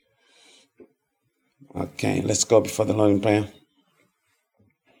Okay, let's go before the Lord in prayer.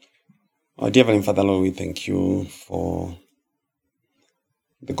 Our dear Heavenly Father, Lord, we thank you for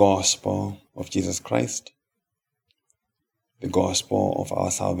the gospel of Jesus Christ, the gospel of our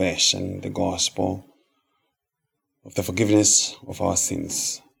salvation, the gospel of the forgiveness of our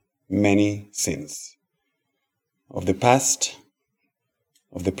sins, many sins, of the past,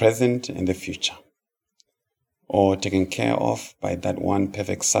 of the present, and the future, all taken care of by that one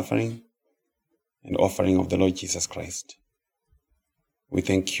perfect suffering and offering of the Lord Jesus Christ. We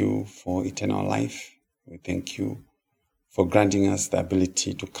thank you for eternal life. We thank you for granting us the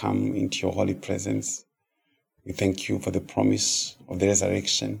ability to come into your holy presence. We thank you for the promise of the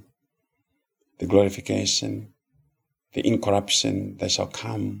resurrection, the glorification, the incorruption that shall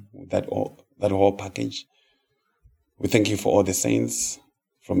come with that whole package. We thank you for all the saints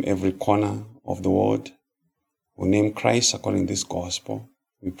from every corner of the world who name Christ according to this gospel.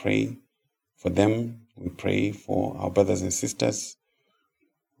 We pray for them. We pray for our brothers and sisters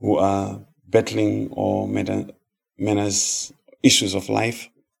who are battling all manners issues of life.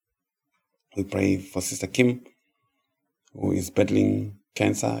 We pray for Sister Kim, who is battling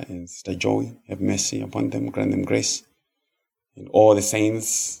cancer, and Sister Joey. Have mercy upon them, grant them grace. And all the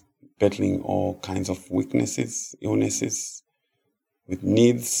saints battling all kinds of weaknesses, illnesses, with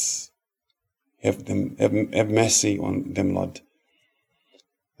needs. Have mercy on them, Lord.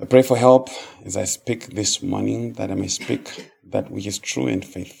 I pray for help as I speak this morning, that I may speak that which is true and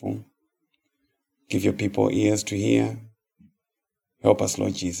faithful. Give your people ears to hear. Help us,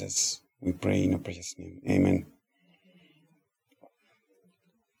 Lord Jesus. We pray in your precious name. Amen.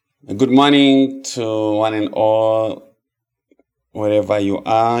 Good morning to one and all, wherever you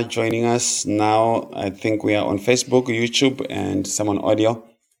are joining us now. I think we are on Facebook, YouTube, and some on audio.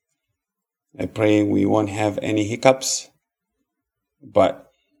 I pray we won't have any hiccups, but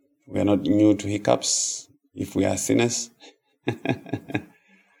we are not new to hiccups if we are sinners.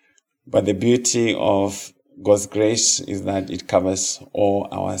 But the beauty of God's grace is that it covers all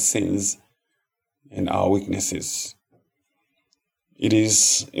our sins and our weaknesses. It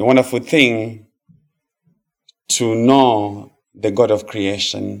is a wonderful thing to know the God of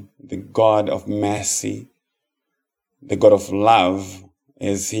creation, the God of mercy, the God of love,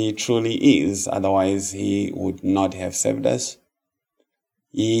 as he truly is. Otherwise, he would not have saved us.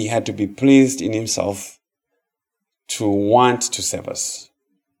 He had to be pleased in himself to want to save us.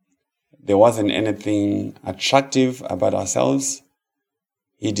 There wasn't anything attractive about ourselves.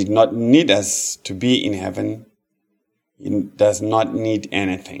 He did not need us to be in heaven. He does not need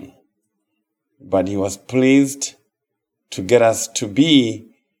anything. But he was pleased to get us to be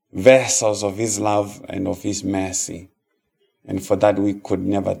vessels of his love and of his mercy. And for that, we could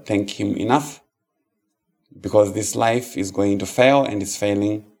never thank him enough, because this life is going to fail and is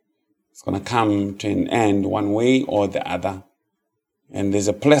failing. It's going to come to an end one way or the other. And there's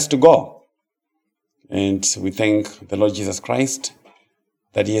a place to go. And we thank the Lord Jesus Christ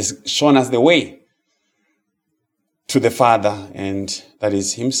that he has shown us the way to the Father, and that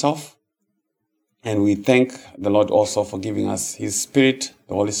is himself. And we thank the Lord also for giving us his Spirit,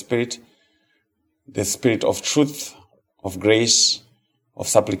 the Holy Spirit, the Spirit of truth, of grace, of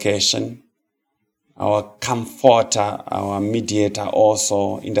supplication, our comforter, our mediator,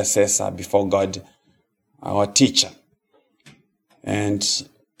 also intercessor before God, our teacher. And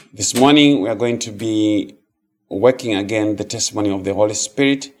this morning we are going to be working again the testimony of the Holy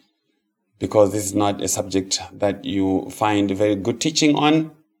Spirit, because this is not a subject that you find very good teaching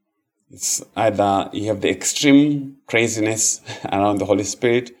on. It's either you have the extreme craziness around the Holy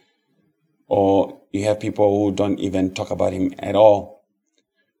Spirit, or you have people who don't even talk about him at all.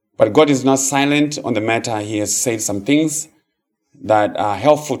 But God is not silent on the matter. He has said some things that are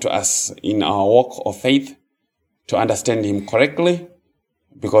helpful to us in our walk of faith to understand him correctly,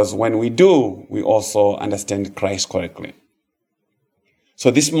 because when we do, we also understand Christ correctly. So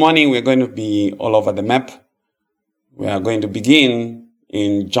this morning, we're going to be all over the map. We are going to begin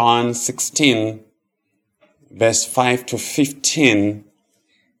in John 16, verse 5 to 15.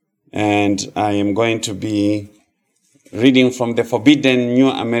 And I am going to be reading from the Forbidden New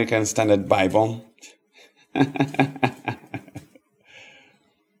American Standard Bible.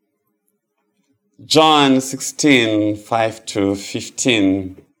 John 16, 5 to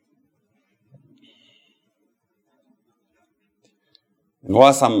 15. And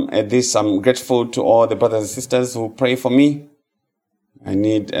whilst I'm at this, I'm grateful to all the brothers and sisters who pray for me. I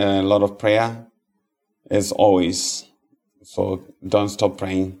need a lot of prayer, as always. So don't stop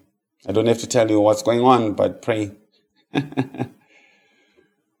praying. I don't have to tell you what's going on, but pray.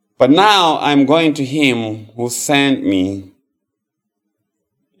 But now I'm going to him who sent me,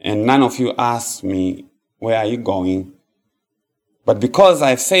 and none of you asked me, where are you going? But because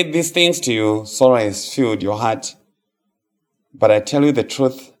I've said these things to you, sorrow has filled your heart. But I tell you the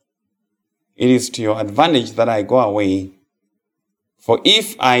truth, it is to your advantage that I go away. For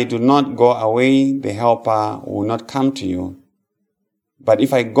if I do not go away, the Helper will not come to you. But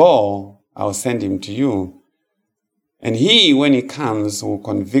if I go, I will send him to you. And he, when he comes, will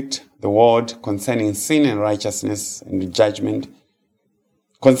convict the world concerning sin and righteousness and judgment.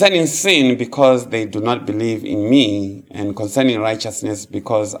 Concerning sin, because they do not believe in me, and concerning righteousness,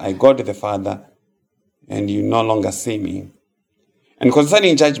 because I go to the Father, and you no longer see me. And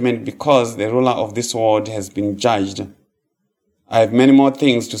concerning judgment, because the ruler of this world has been judged. I have many more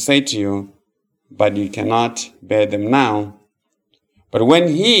things to say to you, but you cannot bear them now. But when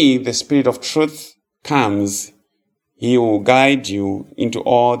he, the Spirit of truth, comes, he will guide you into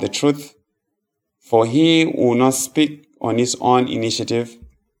all the truth, for he will not speak on his own initiative,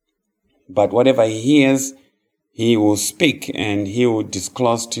 but whatever he hears, he will speak, and he will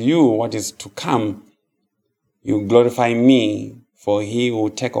disclose to you what is to come. You will glorify me, for he will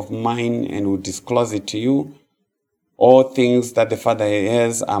take of mine and will disclose it to you. All things that the Father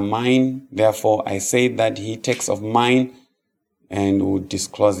has are mine. Therefore, I say that he takes of mine and will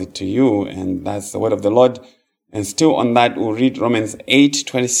disclose it to you. And that's the word of the Lord. And still on that, we'll read Romans 8,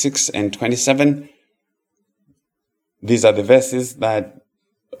 26 and 27. These are the verses that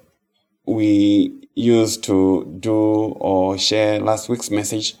we used to do or share last week's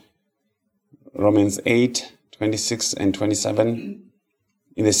message. Romans 8, 26 and 27.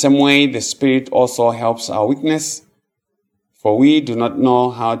 In the same way, the Spirit also helps our weakness. For we do not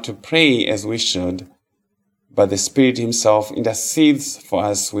know how to pray as we should, but the Spirit himself intercedes for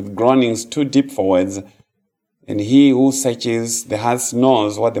us with groanings too deep for words. And he who searches the hearts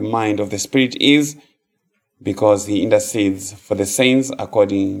knows what the mind of the Spirit is, because he intercedes for the saints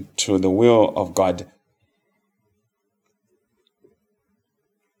according to the will of God.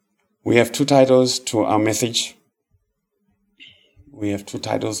 We have two titles to our message.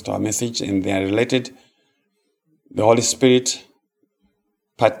 And they are related. The Holy Spirit,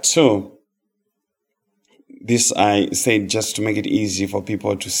 part 2. This I said just to make it easy for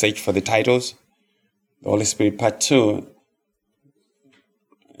people to search for the titles. The Holy Spirit, part 2.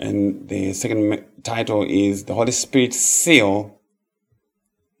 And the second title is the Holy Spirit Seal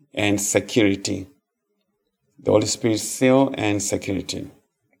and Security. The Holy Spirit Seal and Security.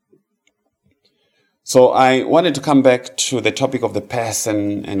 So I wanted to come back to the topic of the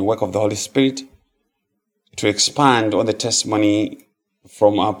person and work of the Holy Spirit to expand on the testimony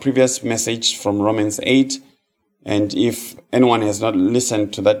from our previous message from Romans 8. And if anyone has not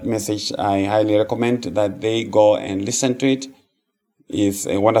listened to that message, I highly recommend that they go and listen to it. It's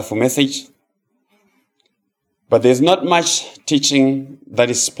a wonderful message. But there's not much teaching that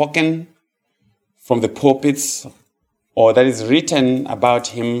is spoken from the pulpits or that is written about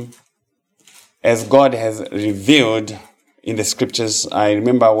him as God has revealed in the scriptures. I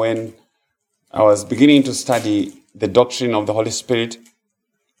remember when I was beginning to study the doctrine of the Holy Spirit,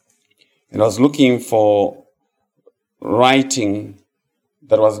 and I was looking for writing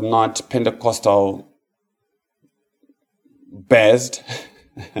that was not Pentecostal based.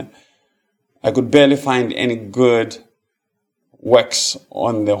 I could barely find any good works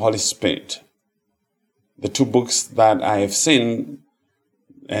on the Holy Spirit. The two books that I have seen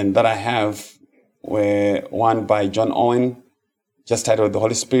and that I have were one by John Owen, just titled The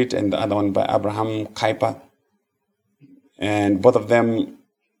Holy Spirit, and the other one by Abraham Kuyper. And both of them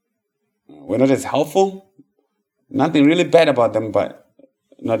were not as helpful. Nothing really bad about them, but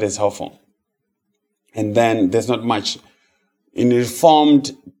not as helpful. And then there's not much. In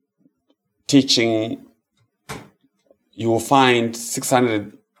Reformed teaching, you will find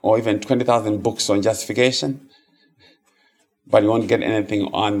 600 or even 20,000 books on justification, but you won't get anything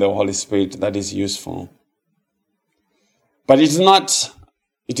on the Holy Spirit that is useful. But it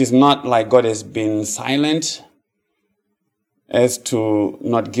is not like God has been silent as to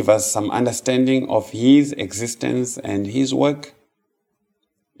not give us some understanding of his existence and his work.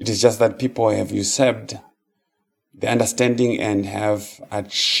 It is just that people have usurped the understanding and have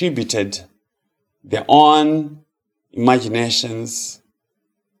attributed their own imaginations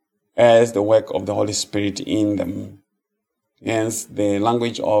as the work of the Holy Spirit in them. Hence, the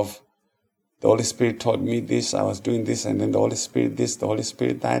language of the Holy Spirit taught me this, I was doing this, and then the Holy Spirit this, the Holy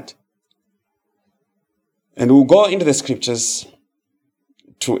Spirit that. And we'll go into the scriptures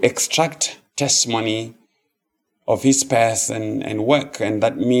to extract testimony of his person and work. And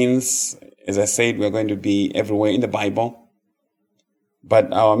that means, as I said, we're going to be everywhere in the Bible.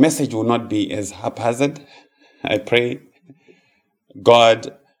 But our message will not be as haphazard. I pray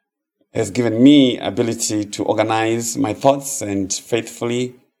God has given me ability to organize my thoughts and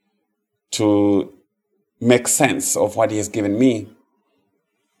faithfully to make sense of what he has given me.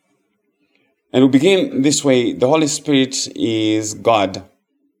 And we begin this way. The Holy Spirit is God.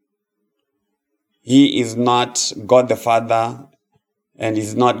 He is not God the Father and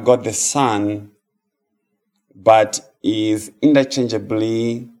is not God the Son, but is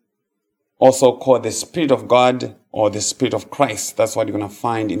interchangeably also called the Spirit of God or the Spirit of Christ. That's what you're going to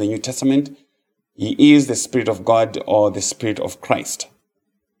find in the New Testament. He is the Spirit of God or the Spirit of Christ.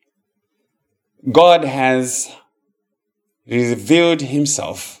 God has revealed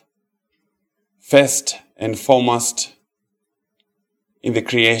himself first and foremost in the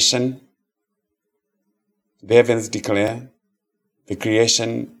creation. The heavens declare the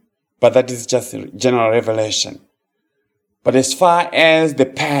creation, but that is just general revelation. But as far as the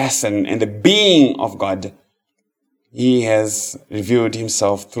person and the being of God, he has revealed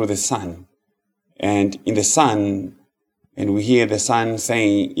himself through the Son. And in the Son, and we hear the Son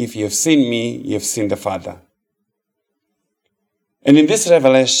saying, if you have seen me, you have seen the Father. And in this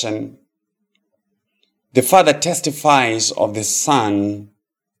revelation, the Father testifies of the Son,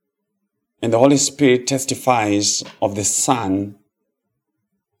 and the Holy Spirit testifies of the Son,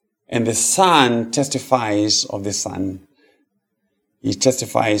 and the Son testifies of the Son. He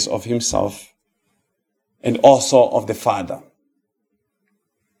testifies of himself and also of the Father.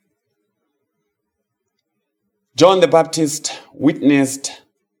 John the Baptist witnessed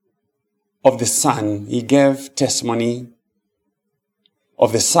of the Son. He gave testimony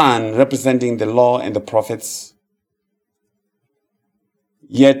of the Son representing the law and the prophets.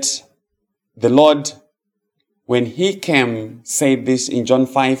 Yet the Lord, when he came, said this in John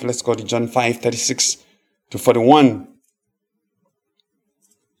 5. Let's go to John 5, 36 to 41.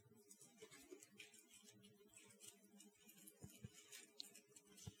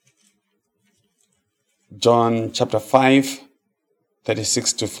 John chapter 5,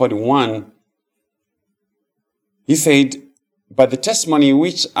 36 to 41. He said, but the testimony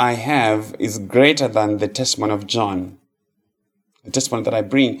which I have is greater than the testimony of John. The testimony that I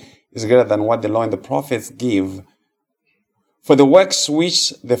bring is greater than what the law and the prophets give. For the works which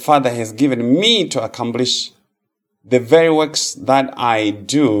the Father has given me to accomplish, the very works that I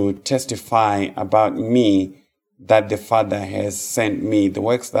do testify about me, that the Father has sent me. The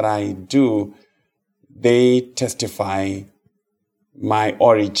works that I do, they testify my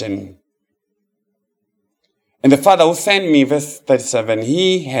origin. And the Father who sent me, verse 37,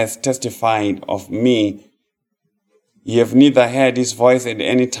 he has testified of me. Ye have neither heard his voice at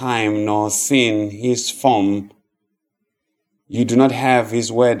any time, nor seen his form. You do not have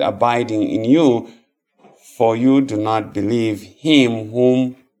his word abiding in you, for you do not believe him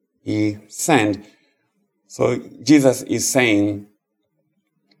whom he sent. So Jesus is saying,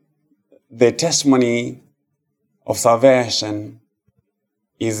 the testimony of salvation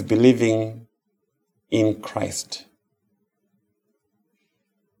is believing in Christ.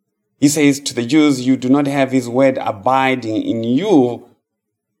 He says to the Jews, you do not have his word abiding in you,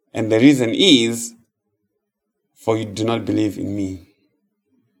 and the reason is, for you do not believe in me.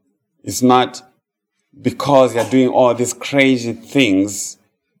 It's not because you're doing all these crazy things,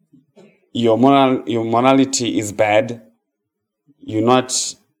 your morality is bad, you're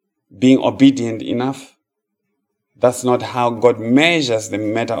not being obedient enough. That's not how God measures the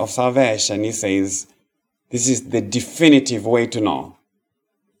matter of salvation. He says, this is the definitive way to know.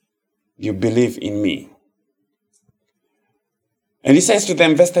 You believe in me. And he says to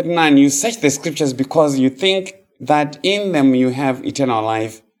them, verse 39, you search the scriptures because you think that in them you have eternal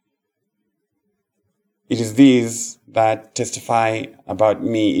life. It is these that testify about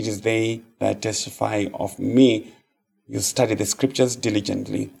me. It is they that testify of me. You study the scriptures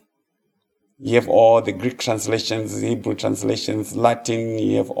diligently. You have all the Greek translations, Hebrew translations, Latin.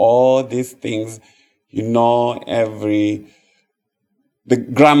 You have all these things. You know the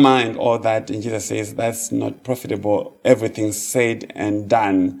grammar and all that. And Jesus says that's not profitable. Everything's said and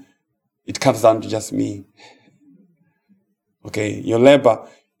done. It comes down to just me. Okay, your labor,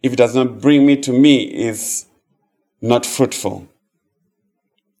 if it does not bring me to me, is not fruitful.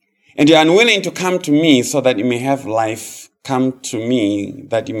 And you're unwilling to come to me so that you may have life. Come to me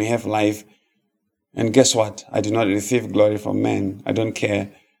that you may have life. And guess what? I do not receive glory from men. I don't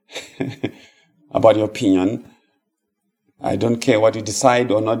care about your opinion. I don't care what you decide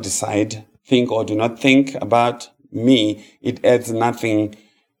or not decide, think or do not think about me. It adds nothing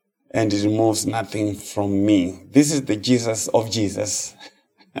and it removes nothing from me. This is the Jesus of Jesus.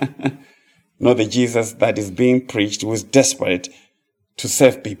 Not the Jesus that is being preached, who is desperate to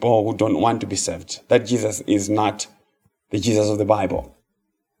save people who don't want to be saved. That Jesus is not the Jesus of the Bible.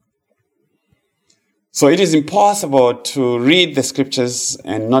 So it is impossible to read the scriptures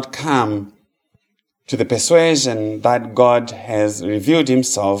and not come to the persuasion that God has revealed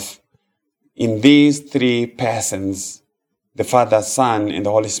himself in these three persons, the Father, Son, and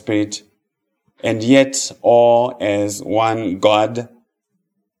the Holy Spirit, and yet all as one God,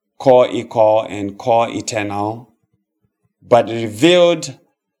 co-equal and co-eternal, but revealed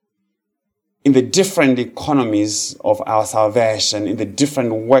in the different economies of our salvation, in the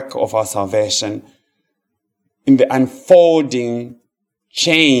different work of our salvation, in the unfolding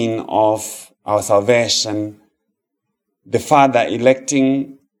chain of our salvation, the Father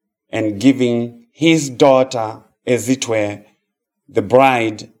electing and giving his daughter, as it were, the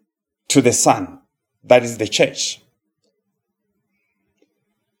bride, to the Son, that is the church.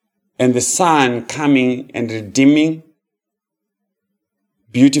 And the Son coming and redeeming,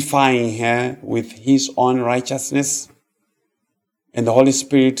 beautifying her with his own righteousness, and the Holy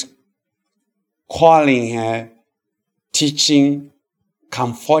Spirit calling her, teaching,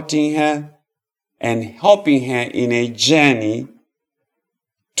 comforting her, and helping her in a journey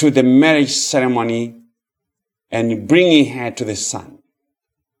to the marriage ceremony and bringing her to the Son.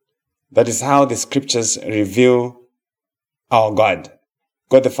 That is how the scriptures reveal our God,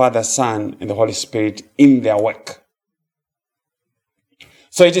 God the Father, Son, and the Holy Spirit in their work.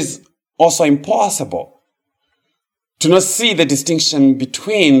 So it is also impossible to not see the distinction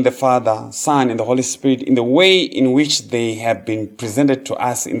between the Father, Son, and the Holy Spirit in the way in which they have been presented to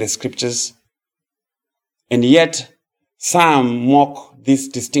us in the scriptures. And yet, some mock this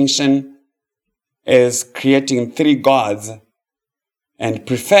distinction as creating three gods and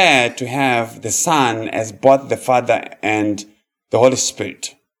prefer to have the Son as both the Father and the Holy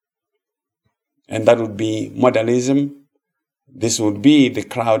Spirit. And that would be modalism. This would be the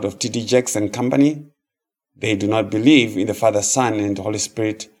crowd of T.D. Jakes and company. They do not believe in the Father, Son, and the Holy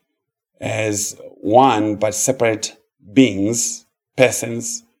Spirit as one but separate beings,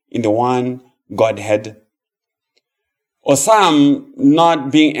 persons, in the one Godhead. Or some,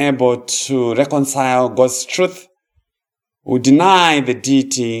 not being able to reconcile God's truth, who deny the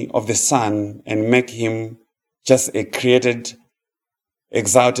deity of the Son and make him just a created,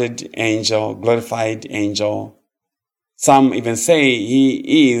 exalted angel, glorified angel. Some even say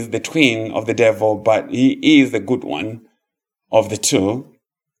he is the twin of the devil, but he is the good one of the two.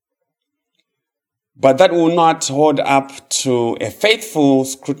 But that will not hold up to a faithful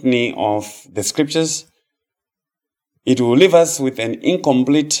scrutiny of the scriptures. It will leave us with an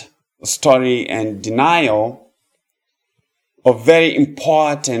incomplete story and denial of very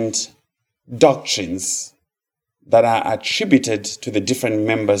important doctrines that are attributed to the different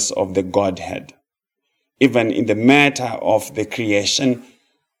members of the Godhead. Even in the matter of the creation,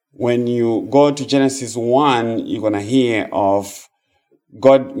 when you go to Genesis 1, you're going to hear of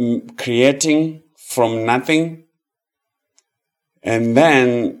God creating from nothing. And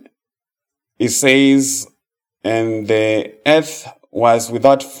then it says, and the earth was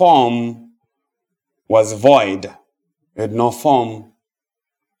without form, was void, it had no form.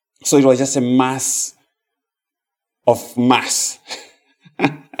 So it was just a mass of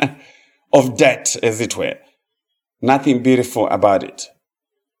of dirt, as it were. Nothing beautiful about it.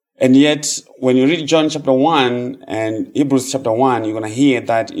 And yet, when you read John chapter 1 and Hebrews chapter 1, you're going to hear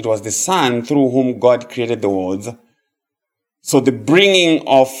that it was the Son through whom God created the worlds. So the bringing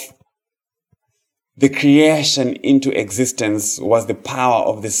of the creation into existence was the power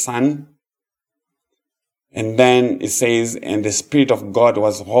of the Son. And then it says, and the Spirit of God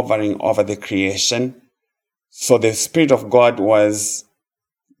was hovering over the creation. So the Spirit of God was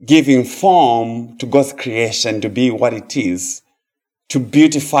giving form to God's creation to be what it is, to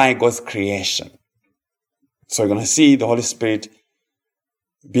beautify God's creation. So you're going to see the Holy Spirit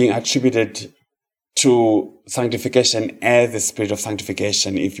being attributed to sanctification as the Spirit of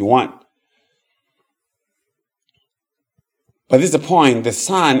sanctification, if you want. But this is the point. The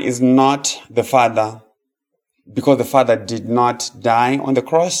Son is not the Father because the Father did not die on the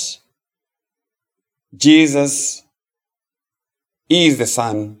cross. Jesus is the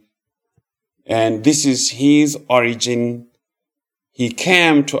Son, and this is his origin. He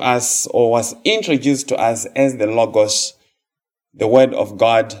came to us, or was introduced to us, as the Logos, the Word of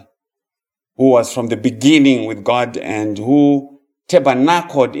God, who was from the beginning with God and who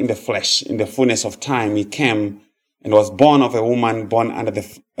tabernacled in the flesh, in the fullness of time. He came and was born of a woman, born in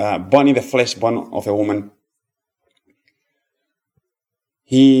the flesh, born of a woman.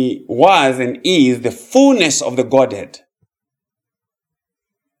 He was and is the fullness of the Godhead.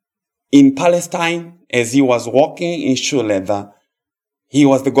 In Palestine, as he was walking in shoe leather, he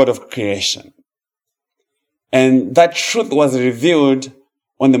was the God of creation. And that truth was revealed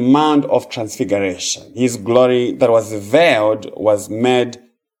on the Mount of Transfiguration. His glory that was veiled was made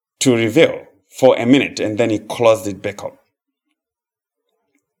to reveal for a minute, and then he closed it back up.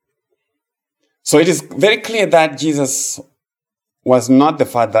 So it is very clear that Jesus was not the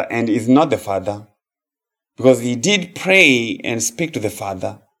Father and is not the Father, because he did pray and speak to the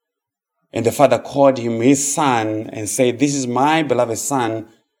Father, and the Father called him his Son and said, "This is my beloved Son,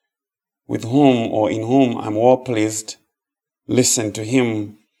 with whom or in whom I'm well pleased. Listen to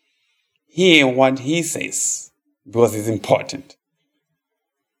him. Hear what he says," because it's important.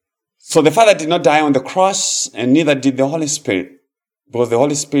 So the Father did not die on the cross, and neither did the Holy Spirit, because the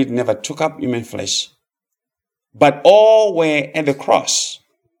Holy Spirit never took up human flesh. But all were at the cross.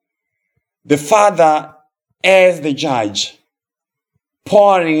 The Father as the judge,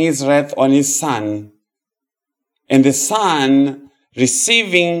 pouring his wrath on his Son, and the Son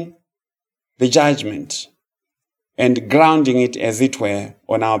receiving the judgment and grounding it, as it were,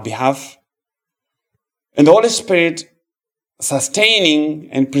 on our behalf, and the Holy Spirit sustaining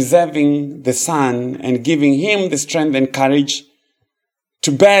and preserving the Son and giving him the strength and courage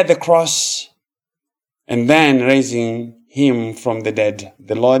to bear the cross, and then raising him from the dead.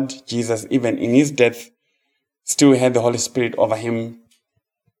 The Lord Jesus, even in his death, still had the Holy Spirit over him,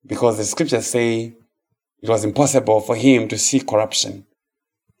 because the scriptures say it was impossible for him to see corruption.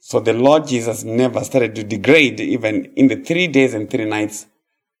 So the Lord Jesus never started to degrade. Even in the 3 days and 3 nights,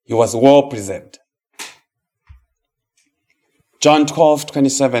 he was well preserved. John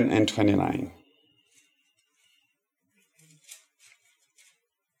 12:27 and 29.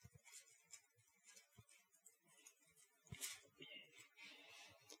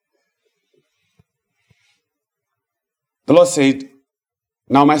 The Lord said,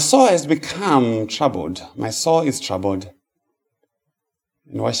 "Now my soul has become troubled. My soul is troubled.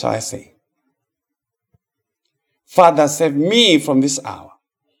 And what shall I say? Father, save me from this hour.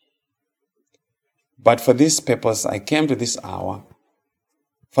 But for this purpose I came to this hour.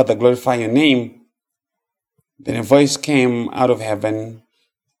 Father, glorify your name." Then a voice came out of heaven.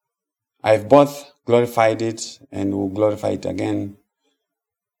 "I have both glorified it and will glorify it again."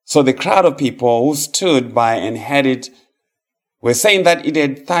 So the crowd of people who stood by and heard it were saying that it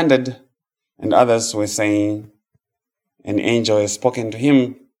had thundered, and others were saying an angel has spoken to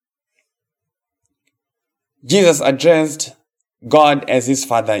him. Jesus addressed God as his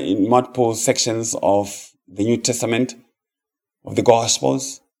Father in multiple sections of the New Testament, of the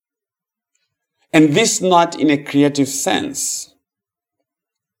Gospels. And this not in a creative sense,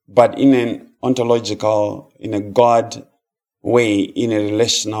 but in an ontological, in a God way, in a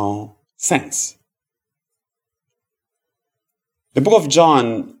relational sense. The book of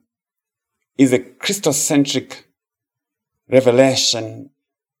John is a Christocentric revelation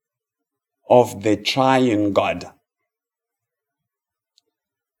of the Triune God.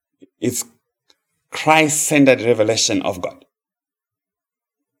 It's Christ-centered revelation of God.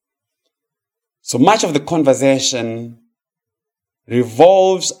 So much of the conversation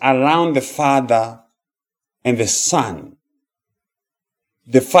revolves around the Father and the Son.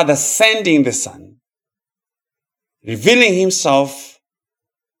 The Father sending the Son, revealing himself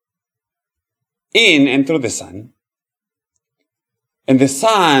in and through the Son, and the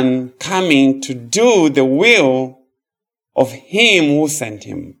Son coming to do the will of him who sent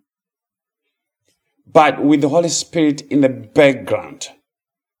him, but with the Holy Spirit in the background,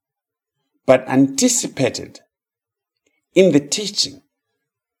 but anticipated in the teaching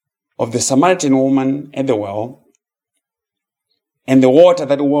of the Samaritan woman at the well and the water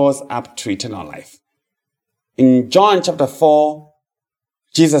that wells up to eternal life. In John chapter 4,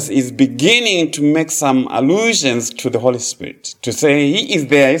 Jesus is beginning to make some allusions to the Holy Spirit, to say he is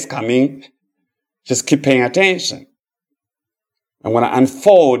there, he's coming, just keep paying attention. I'm going to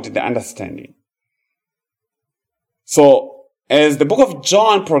unfold the understanding. So, as the book of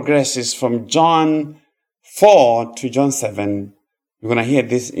John progresses from John 4 to John 7, we're going to hear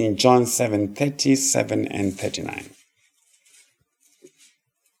this in John 7:37 and 39.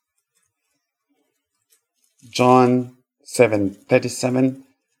 John 7:37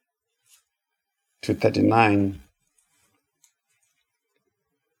 to 39.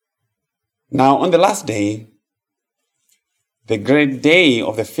 Now, on the last day, the great day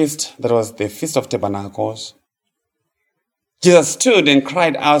of the feast, that was the Feast of Tabernacles, Jesus stood and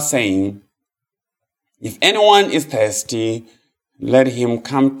cried out, saying, "If anyone is thirsty, let him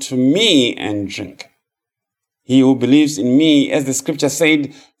come to me and drink. He who believes in me, as the scripture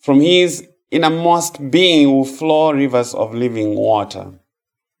said, from his innermost being will flow rivers of living water."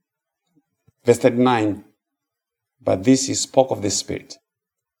 Verse 39, "But this he spoke of the Spirit,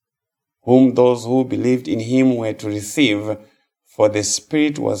 whom those who believed in him were to receive, for the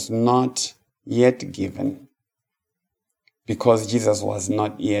Spirit was not yet given, because Jesus was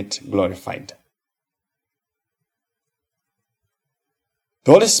not yet glorified.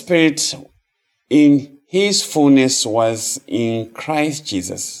 The Holy Spirit in his fullness was in Christ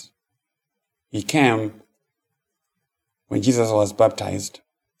Jesus. He came when Jesus was baptized,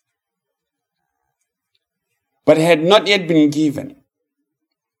 but had not yet been given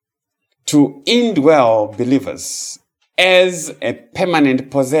to indwell believers as a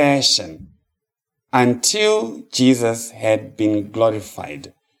permanent possession until Jesus had been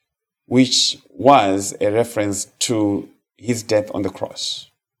glorified, which was a reference to his death on the cross.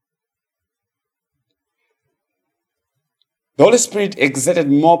 The Holy Spirit exerted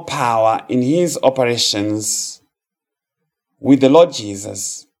more power in his operations with the Lord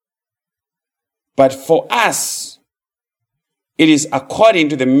Jesus, but for us, it is according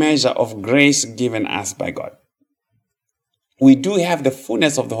to the measure of grace given us by God. We do have the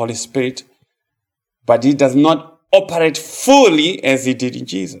fullness of the Holy Spirit, but it does not operate fully as it did in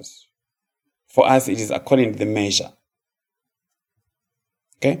Jesus. For us, it is according to the measure.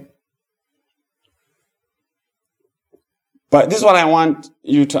 Okay? But this is what I want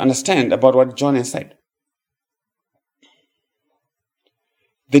you to understand about what John has said.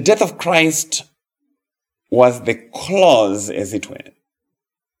 The death of Christ was the clause, as it were,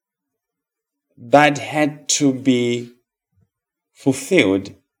 that had to be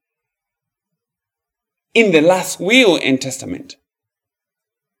fulfilled in the last will and testament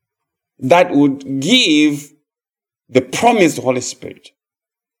that would give the promised Holy Spirit.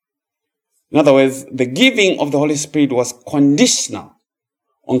 In other words, the giving of the Holy Spirit was conditional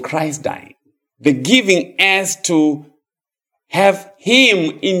on Christ dying. The giving as to have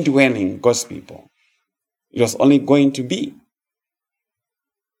him indwelling God's people. It was only going to be.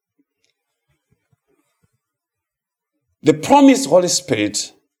 The promised Holy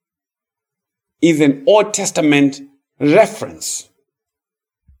Spirit is an Old Testament reference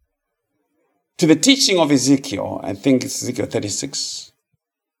to the teaching of Ezekiel. I think it's Ezekiel 36.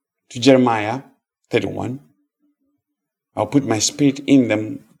 To Jeremiah 31. I'll put my spirit in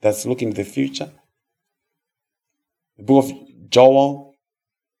them. That's looking to the future. The book of Joel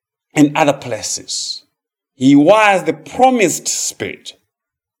and other places. He was the promised Spirit,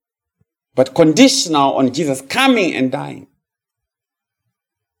 but conditional on Jesus coming and dying.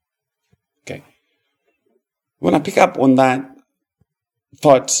 Okay. We're going to pick up on that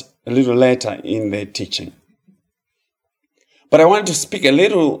thought a little later in the teaching. But I want to speak a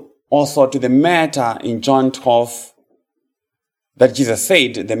little also to the matter in John 12 that Jesus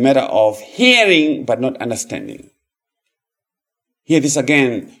said, the matter of hearing but not understanding. Hear this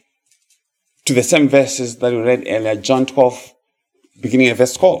again to the same verses that we read earlier, John 12, beginning at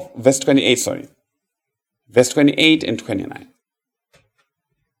verse 28. Verse 28 and 29.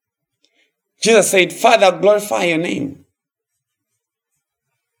 Jesus said, Father, glorify your name.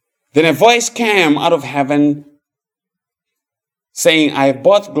 Then a voice came out of heaven saying, I have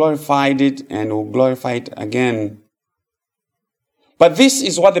both glorified it and will glorify it again. But this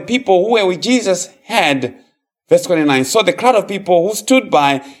is what the people who were with Jesus had. Verse 29. So the crowd of people who stood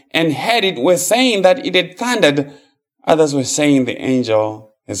by and heard it were saying that it had thundered. Others were saying the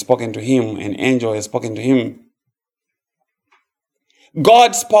angel has spoken to him. An angel has spoken to him.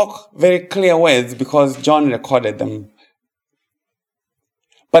 God spoke very clear words because John recorded them.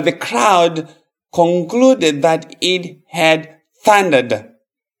 But the crowd concluded that it had thundered,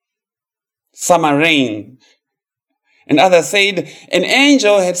 summer rain. And others said, an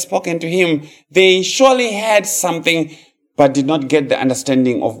angel had spoken to him. They surely had something, but did not get the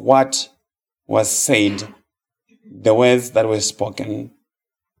understanding of what was said, the words that were spoken.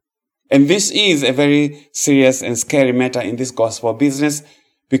 And this is a very serious and scary matter in this gospel business,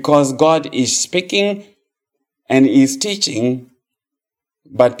 because God is speaking and is teaching,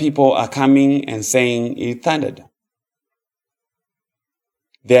 but people are coming and saying it thundered.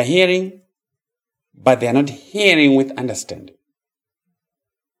 They are hearing, but they are not hearing with understanding.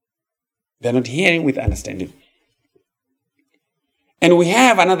 They are not hearing with understanding. And we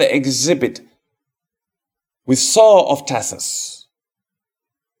have another exhibit with Saul of Tarsus.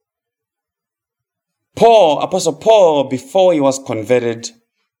 Apostle Paul, before he was converted,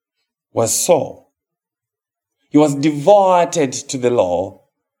 was Saul. He was devoted to the law,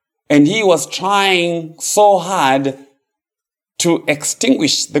 and he was trying so hard to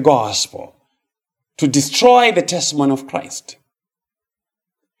extinguish the gospel, to destroy the testimony of Christ.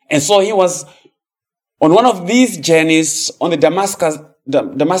 And so he was on one of these journeys on the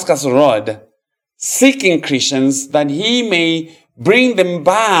Damascus road, seeking Christians that he may bring them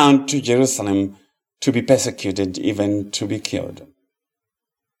bound to Jerusalem to be persecuted, even to be killed.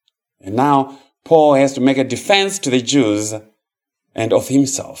 And now Paul has to make a defense to the Jews and of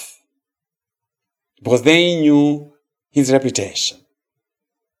himself, because they knew his reputation.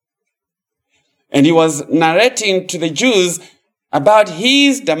 And he was narrating to the Jews about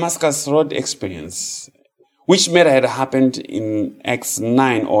his Damascus Road experience, which matter had happened in Acts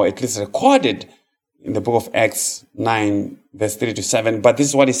 9, or at least recorded in the book of Acts 9, verse 3 to 7. But this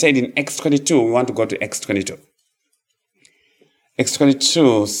is what he said in Acts 22. We want to go to Acts 22. Acts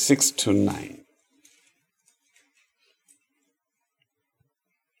 22, 6 to 9.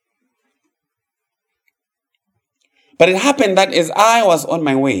 But it happened that as I was on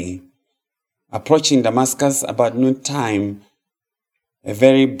my way, approaching Damascus about noontime, a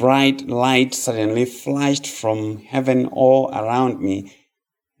very bright light suddenly flashed from heaven all around me,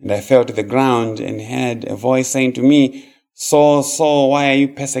 and I fell to the ground and heard a voice saying to me, Saul, Saul, why are you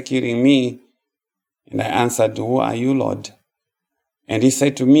persecuting me? And I answered, Who are you, Lord? And he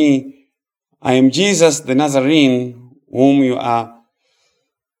said to me, I am Jesus the Nazarene, whom you are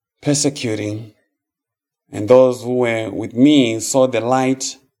persecuting. And those who were with me saw the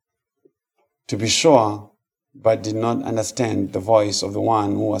light, to be sure, but did not understand the voice of the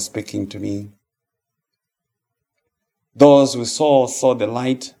one who was speaking to me. Those who saw the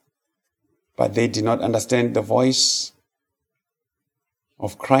light, but they did not understand the voice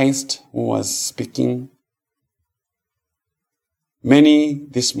of Christ who was speaking. Many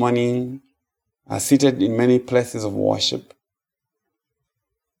this morning are seated in many places of worship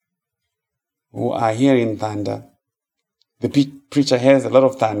who are hearing thunder. The preacher has a lot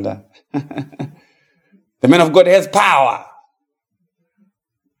of thunder. The man of God has power.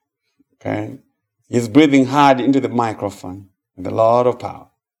 Okay? He's breathing hard into the microphone with a lot of power.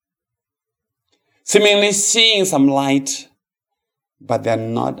 Seemingly seeing some light, but they're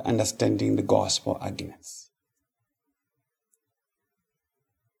not understanding the gospel arguments.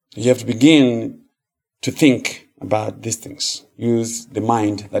 You have to begin to think about these things. Use the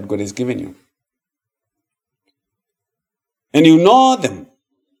mind that God has given you. And you know them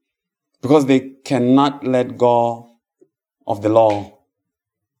because they cannot let go of the law.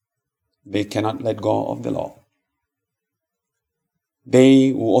 They cannot let go of the law.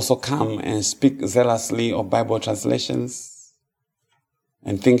 They will also come and speak zealously of Bible translations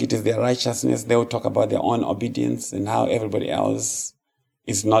and think it is their righteousness. They will talk about their own obedience and how everybody else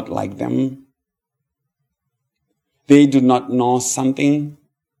is not like them. They do not know something,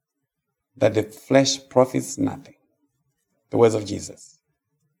 that the flesh profits nothing. The words of Jesus.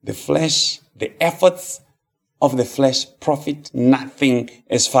 The flesh, the efforts of the flesh profit nothing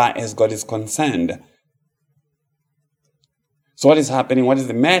as far as God is concerned. So what is happening? What is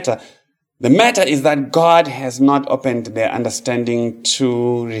the matter? The matter is that God has not opened their understanding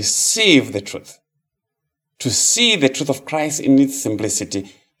to receive the truth, to see the truth of Christ in its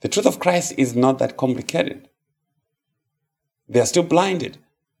simplicity. The truth of Christ is not that complicated. They are still blinded.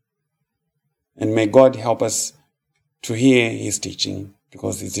 And may God help us to hear his teaching,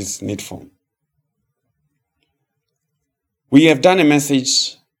 because it is needful. We have done a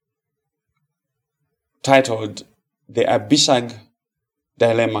message titled The Abishag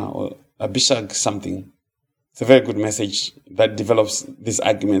Dilemma, or Abishag something. It's a very good message that develops these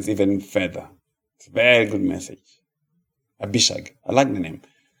arguments even further. It's a very good message. Abishag. I like the name.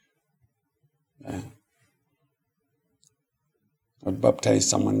 I would baptize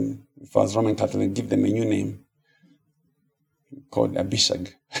someone, if I was Roman Catholic, give them a new name called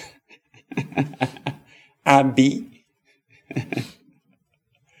Abishag. Abi.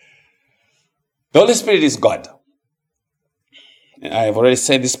 The Holy Spirit is God. I have already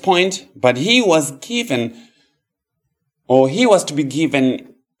said this point, but he was given, or he was to be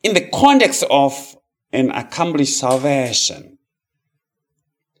given in the context of an accomplished salvation.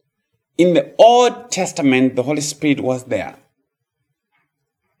 In the Old Testament, the Holy Spirit was there.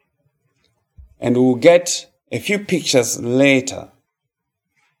 And we'll get a few pictures later.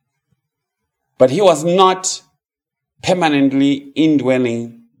 But he was not permanently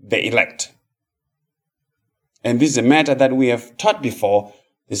indwelling the elect. And this is a matter that we have taught before.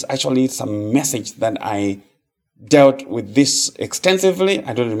 There's actually some message that I dealt with this extensively.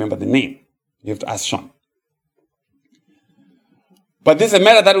 I don't remember the name. You have to ask Sean. But this is a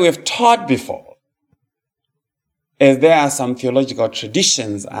matter that we have taught before, as there are some theological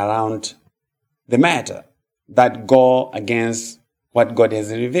traditions around the matter that go against what God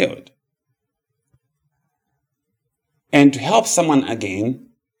has revealed. And to help someone again,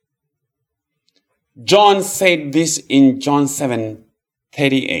 John said this in John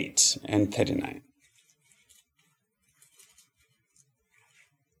 7:38 and 39.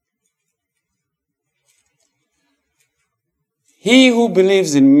 He who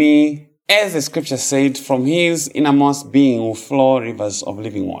believes in me, as the scripture said, from his innermost being will flow rivers of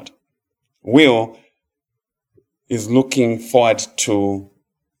living water. Will is looking forward to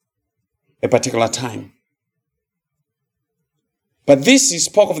a particular time. But this he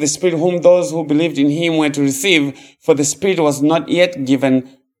spoke of the Spirit whom those who believed in him were to receive, for the Spirit was not yet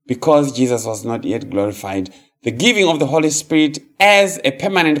given because Jesus was not yet glorified. The giving of the Holy Spirit as a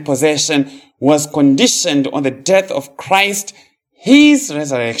permanent possession was conditioned on the death of Christ, his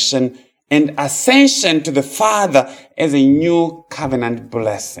resurrection, and ascension to the Father as a new covenant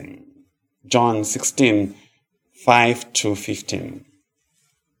blessing. John 16, 5-15.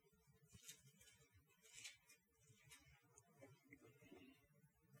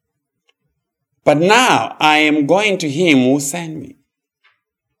 But now I am going to him who sent me.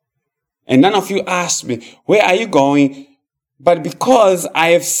 And none of you asked me, where are you going? But because I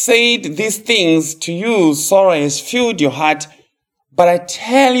have said these things to you, sorrow has filled your heart. But I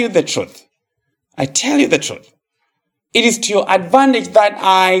tell you the truth. I tell you the truth. It is to your advantage that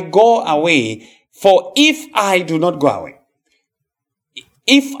I go away. For if I do not go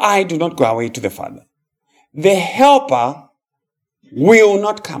away to the Father, the Helper will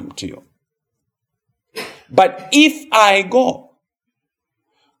not come to you. But if I go,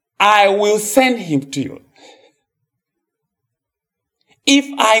 I will send him to you. If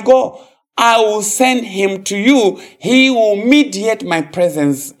I go, I will send him to you. He will mediate my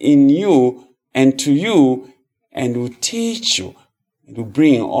presence in you and to you and will teach you and will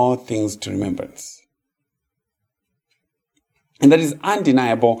bring all things to remembrance. And that is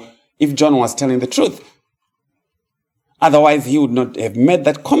undeniable if John was telling the truth. Otherwise, he would not have made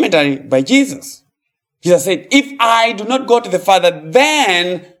that commentary by Jesus. Jesus said, if I do not go to the Father,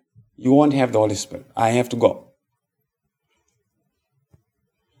 then you won't have the Holy Spirit. I have to go.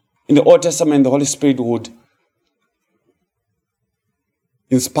 In the Old Testament, the Holy Spirit would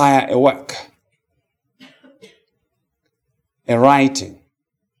inspire a work, a writing.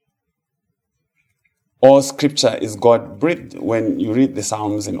 All scripture is God-breathed. When you read the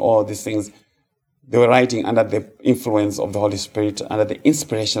Psalms and all these things, they were writing under the influence of the Holy Spirit, under the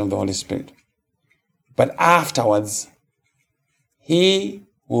inspiration of the Holy Spirit. But afterwards, he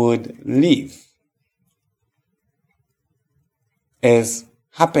would leave, as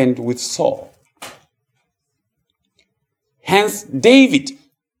happened with Saul. Hence, David,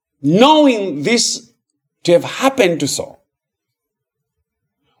 knowing this to have happened to Saul,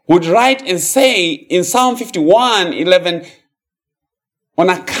 would write and say in Psalm 51:11, on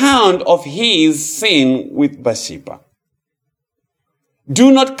account of his sin with Bathsheba,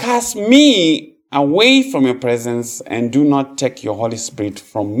 do not cast me away from your presence and do not take your Holy Spirit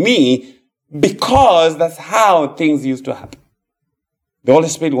from me, because that's how things used to happen. The Holy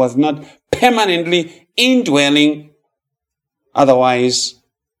Spirit was not permanently indwelling. Otherwise,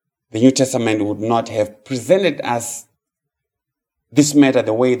 the New Testament would not have presented us this matter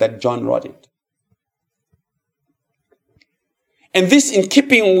the way that John wrote it. And this in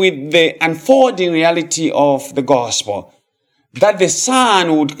keeping with the unfolding reality of the gospel, that the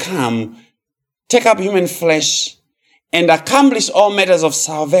Son would come, take up human flesh, and accomplish all matters of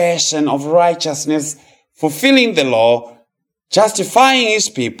salvation, of righteousness, fulfilling the law, justifying his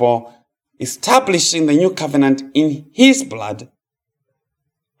people, establishing the new covenant in his blood.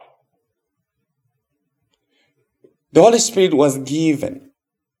 The Holy Spirit was given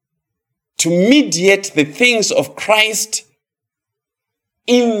to mediate the things of Christ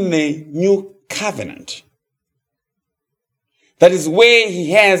in the new covenant. That is where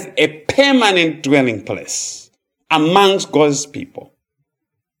he has a permanent dwelling place amongst God's people.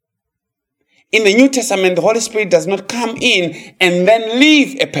 In the New Testament, the Holy Spirit does not come in and then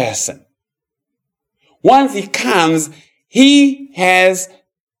leave a person. Once he comes, he has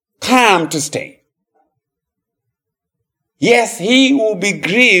come to stay. Yes, he will be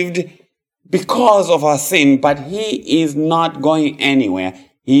grieved because of our sin, but he is not going anywhere.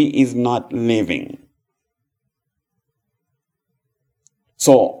 He is not leaving.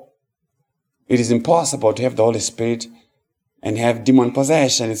 So, it is impossible to have the Holy Spirit and have demon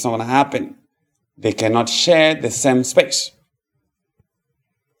possession. It's not going to happen. They cannot share the same space.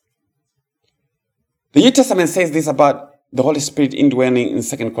 The New Testament says this about the Holy Spirit indwelling in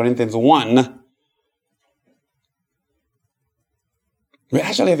 2 Corinthians 1. We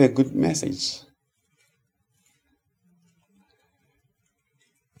actually have a good message.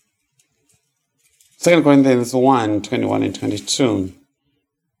 Second Corinthians 1, 21 and 22.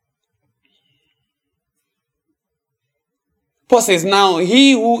 Paul says, now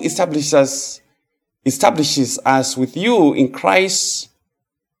he who establishes us with you in Christ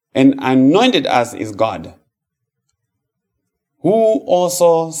and anointed us is God, who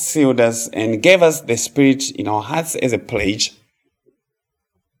also sealed us and gave us the Spirit in our hearts as a pledge,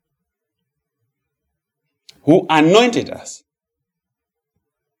 who anointed us.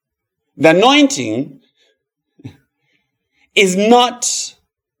 The anointing is not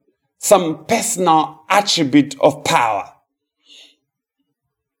some personal attribute of power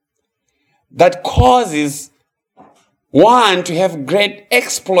that causes one to have great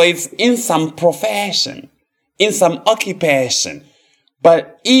exploits in some profession, in some occupation,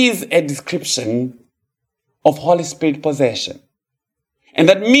 but is a description of Holy Spirit possession. And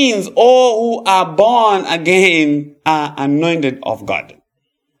that means all who are born again are anointed of God.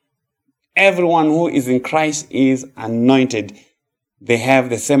 Everyone who is in Christ is anointed. They have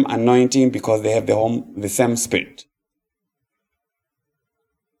the same anointing because they have the same Spirit.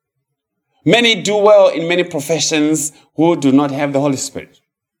 Many do well in many professions who do not have the Holy Spirit.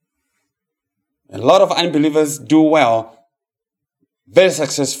 A lot of unbelievers do well, very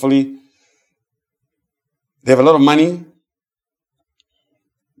successfully. They have a lot of money.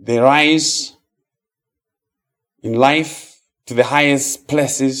 They rise in life to the highest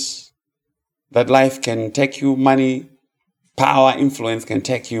places that life can take you. Money, power, influence can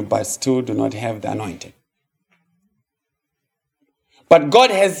take you, but still do not have the anointing. But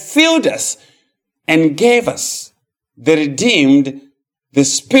God has sealed us and gave us the redeemed, the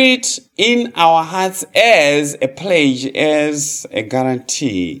Spirit in our hearts as a pledge, as a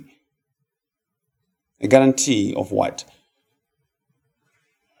guarantee. A guarantee of what?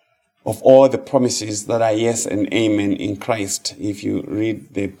 Of all the promises that are yes and amen in Christ. If you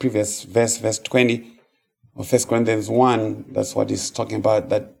read the previous verse 20 of 1 Corinthians 1, that's what he's talking about,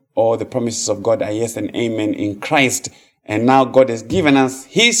 that all the promises of God are yes and amen in Christ. And now God has given us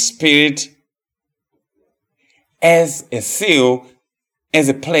His Spirit as a seal, as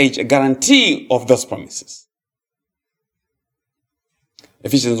a pledge, a guarantee of those promises.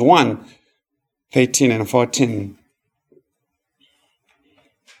 Ephesians 1, 13 and 14.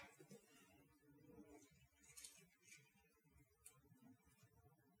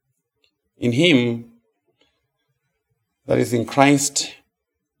 In Him, that is in Christ,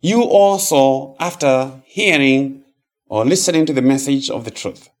 you also, after hearing or listening to the message of the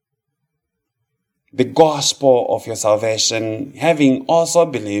truth, the gospel of your salvation, having also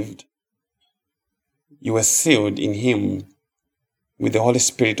believed, you were sealed in Him with the Holy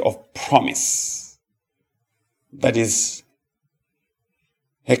Spirit of promise. That is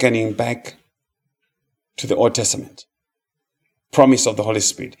hearkening back to the Old Testament. Promise of the Holy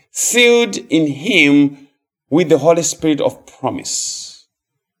Spirit. Sealed in Him with the Holy Spirit of promise.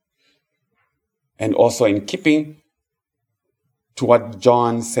 And also in keeping to what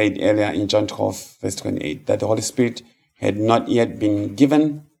John said earlier in John 12, verse 28, that the Holy Spirit had not yet been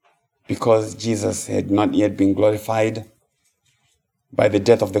given because Jesus had not yet been glorified by the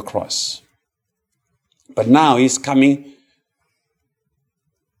death of the cross. But now He's coming,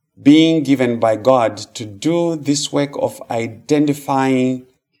 being given by God to do this work of identifying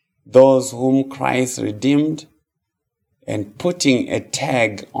those whom Christ redeemed and putting a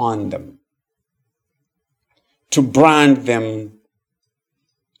tag on them, to brand them,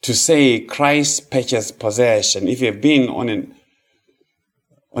 to say Christ purchased possession. If you've been on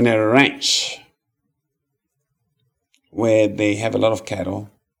a ranch where they have a lot of cattle,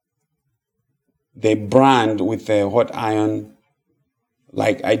 they brand with a hot iron,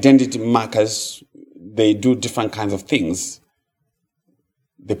 like identity markers. They do different kinds of things.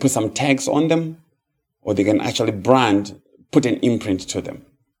 They put some tags on them, or they can actually brand, put an imprint to them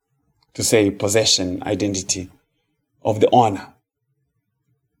to say possession, identity of the owner.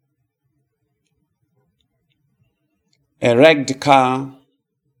 A wrecked car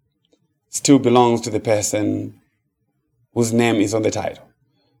still belongs to the person whose name is on the title.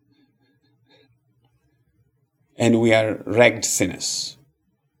 And we are wrecked sinners.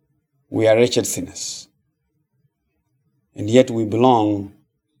 We are wretched sinners. And yet we belong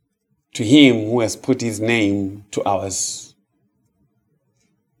to Him who has put His name to ours.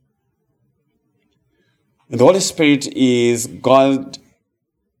 And the Holy Spirit is God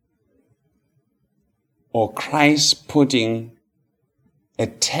or Christ putting a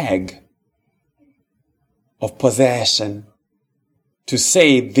tag of possession to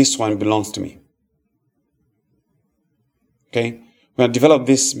say this one belongs to me. Okay? We're going to develop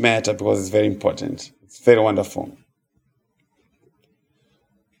this matter because it's very important. It's very wonderful.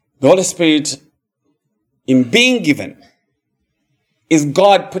 The Holy Spirit, in being given, is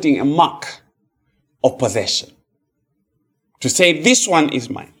God putting a mark of possession to say this one is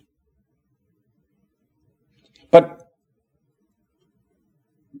mine. But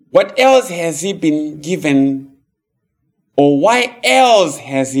what else has He been given Or why else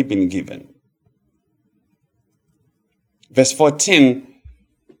has he been given? Verse 14,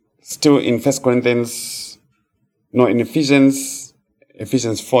 still in Ephesians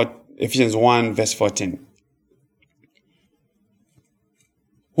 1, verse 14.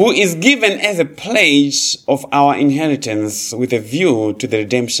 Who is given as a pledge of our inheritance with a view to the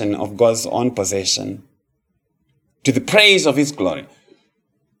redemption of God's own possession, to the praise of his glory.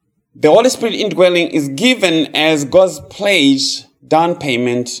 The Holy Spirit indwelling is given as God's pledge, down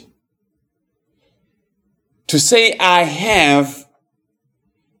payment, to say, I have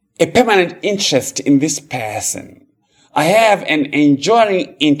a permanent interest in this person. I have an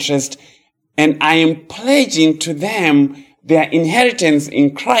enduring interest, and I am pledging to them their inheritance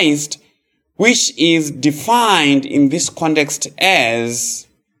in Christ, which is defined in this context as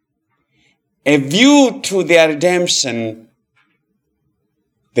a view to their redemption,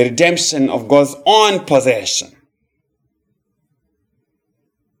 the redemption of God's own possession.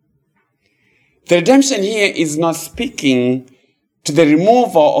 The redemption here is not speaking to the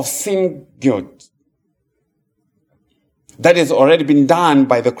removal of sin guilt that has already been done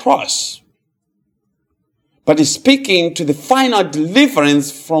by the cross, but is speaking to the final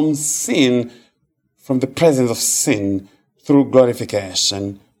deliverance from sin, from the presence of sin through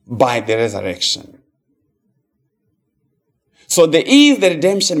glorification by the resurrection. So there is the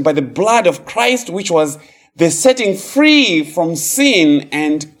redemption by the blood of Christ, which was the setting free from sin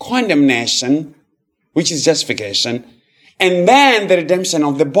and condemnation, which is justification, and then the redemption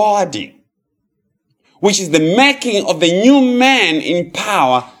of the body, which is the making of the new man in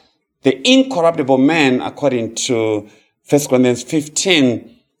power, the incorruptible man, according to 1 Corinthians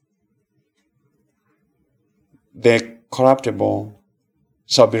 15. The corruptible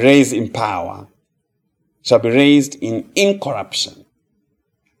shall be raised in power, shall be raised in incorruption.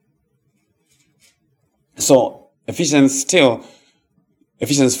 So Ephesians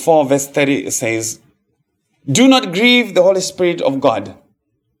 4 verse 30 says, do not grieve the Holy Spirit of God,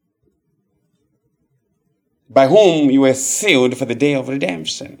 by whom you were sealed for the day of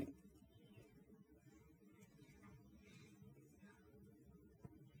redemption.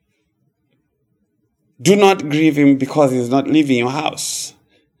 Do not grieve him because he's not leaving your house.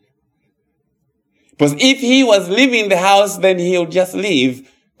 Because if he was leaving the house, then he'll just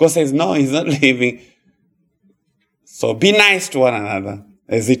leave. God says, no, he's not leaving. So be nice to one another,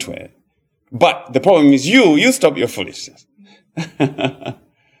 as it were. But the problem is you stop your foolishness.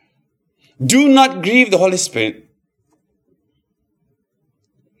 Do not grieve the Holy Spirit,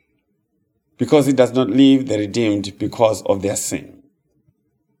 because he does not leave the redeemed because of their sin.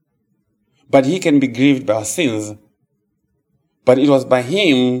 But he can be grieved by our sins. But it was by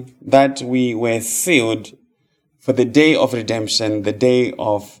him that we were sealed for the day of redemption, the day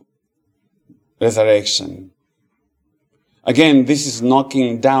of resurrection. Again, this is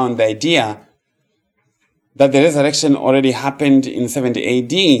knocking down the idea that the resurrection already happened in 70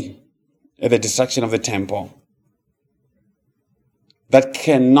 AD at the destruction of the temple. That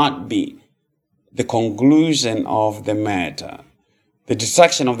cannot be the conclusion of the matter. The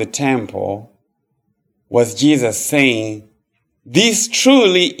destruction of the temple was Jesus saying, this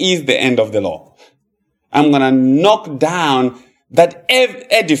truly is the end of the law. I'm going to knock down that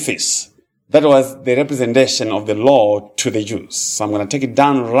edifice that was the representation of the law to the Jews. So I'm going to take it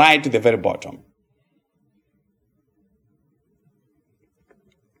down right to the very bottom.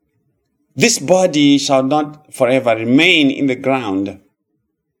 This body shall not forever remain in the ground.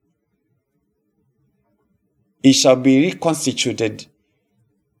 It shall be reconstituted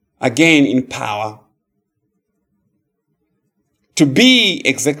again in power to be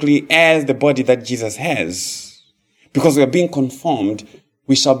exactly as the body that Jesus has. Because we are being conformed,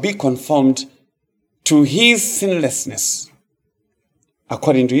 we shall be conformed to his sinlessness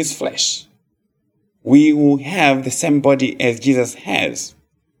according to his flesh. We will have the same body as Jesus has.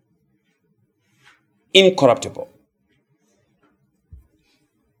 Incorruptible.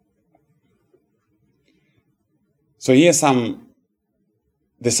 So here's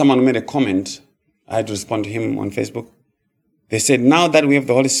there's someone who made a comment. I had to respond to him on Facebook. They said, now that we have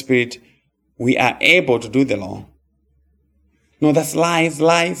the Holy Spirit, we are able to do the law. No, that's lies.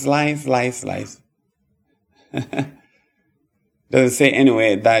 Doesn't say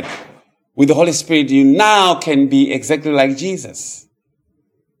anyway that with the Holy Spirit, you now can be exactly like Jesus.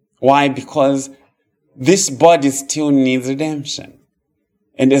 Why? Because this body still needs redemption.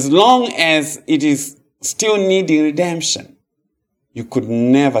 And as long as it is still needing redemption, you could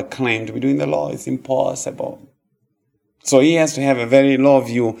never claim to be doing the law. It's impossible. So he has to have a very low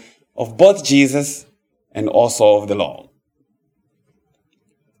view of both Jesus and also of the law.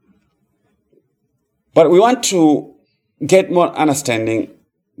 But we want to get more understanding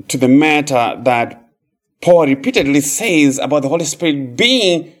to the matter that Paul repeatedly says about the Holy Spirit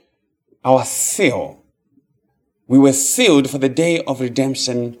being our seal. We were sealed for the day of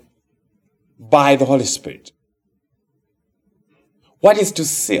redemption by the Holy Spirit. What is to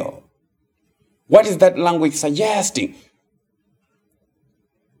seal? What is that language suggesting?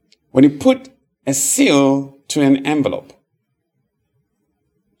 When you put a seal to an envelope,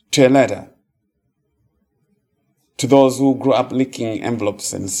 to a letter, to those who grew up licking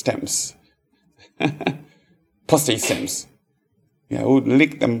envelopes and stamps, postage stamps, who would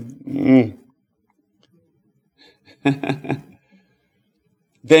lick them.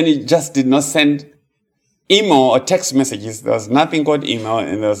 Then he just did not send email or text messages. There was nothing called email,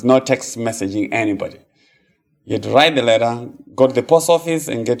 and there was no text messaging anybody. You had to write the letter, go to the post office,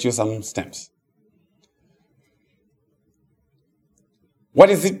 and get you some stamps. What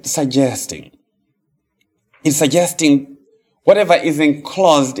is it suggesting? It's suggesting whatever is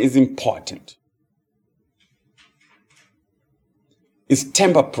enclosed is important. It's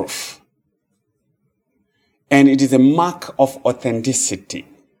tamper-proof. And it is a mark of authenticity.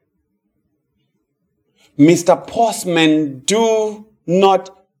 Mr. Postman, do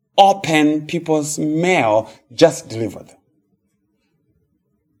not open people's mail, just deliver them.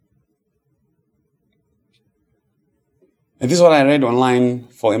 And this is what I read online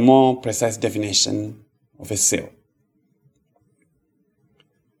for a more precise definition of a seal.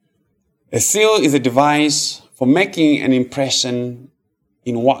 A seal is a device for making an impression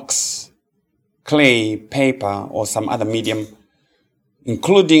in wax, clay, paper, or some other medium,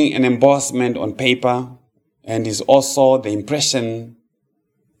 including an embossment on paper, and is also the impression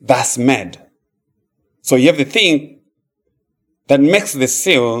thus made. So you have the thing that makes the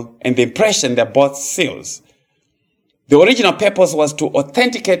seal and the impression, they're both seals. The original purpose was to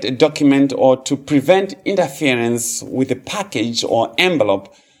authenticate a document or to prevent interference with the package or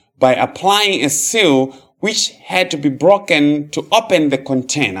envelope by applying a seal which had to be broken to open the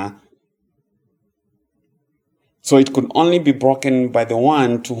container. So it could only be broken by the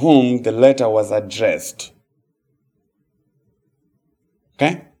one to whom the letter was addressed.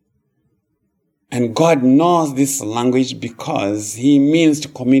 Okay? And God knows this language because He means to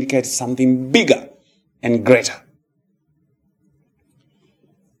communicate something bigger and greater.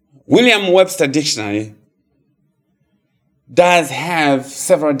 William Webster Dictionary does have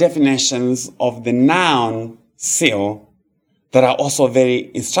several definitions of the noun seal that are also very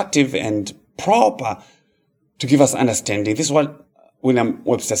instructive and proper to give us understanding. This is what William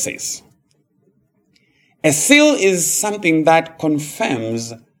Webster says. A seal is something that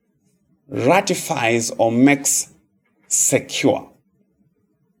confirms, ratifies, or makes secure.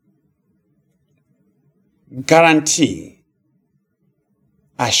 Guarantee,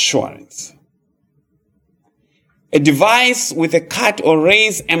 assurance. A device with a cut or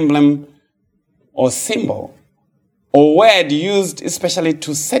raised emblem or symbol or word used especially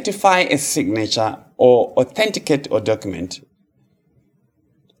to certify a signature or authenticate a document.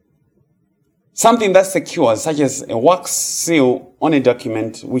 Something that's secure, such as a wax seal on a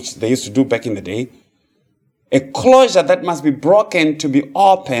document, which they used to do back in the day. A closure that must be broken to be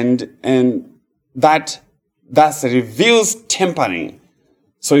opened, and that thus reveals tampering.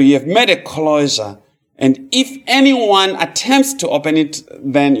 So you have made a closure, and if anyone attempts to open it,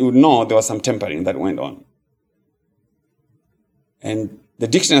 then you would know there was some tampering that went on. And the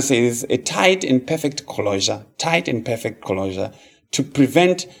dictionary says a tight and perfect closure to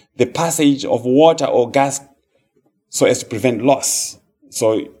prevent the passage of water or gas so as to prevent loss.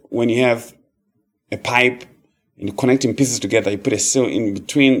 So when you have a pipe and you're connecting pieces together, you put a seal in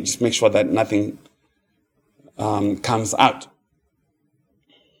between, just make sure that nothing comes out.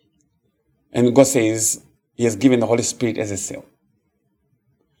 And God says He has given the Holy Spirit as a seal.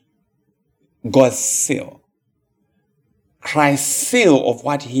 God's seal. Christ's seal of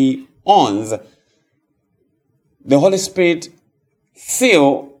what He owns. The Holy Spirit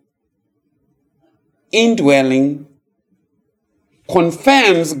seal, indwelling,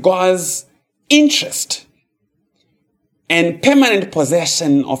 confirms God's interest and permanent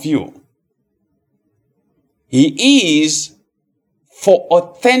possession of you. He is for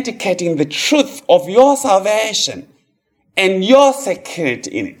authenticating the truth of your salvation and your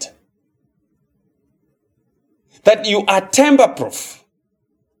security in it. That you are tamper-proof.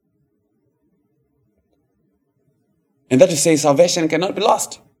 And that to say salvation cannot be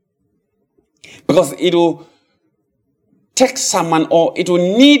lost. Because it will take someone, or it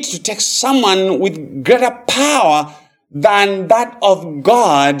will need to take someone with greater power than that of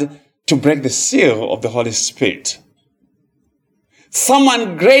God to break the seal of the Holy Spirit.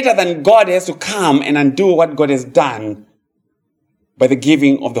 Someone greater than God has to come and undo what God has done by the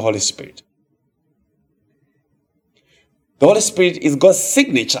giving of the Holy Spirit. The Holy Spirit is God's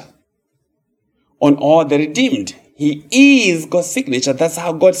signature on all the redeemed. He is God's signature. That's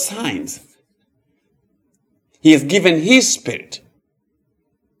how God signs. He has given His Spirit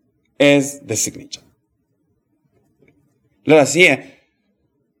as the signature. Let us hear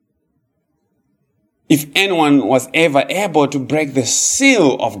if anyone was ever able to break the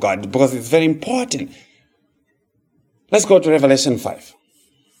seal of God, because it's very important. Let's go to Revelation 5.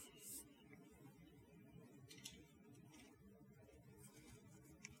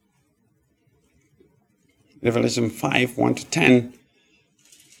 Revelation 5, 1 to 10.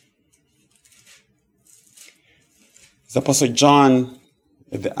 It's Apostle John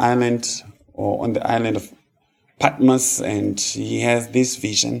at the island, or on the island of Patmos, and he has this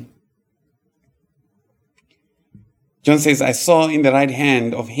vision. John says, I saw in the right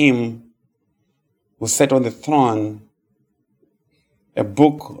hand of him who sat on the throne a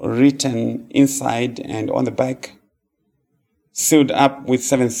book written inside and on the back, sealed up with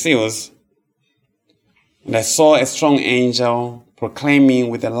 7 seals. And I saw a strong angel proclaiming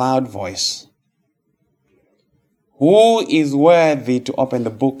with a loud voice, who is worthy to open the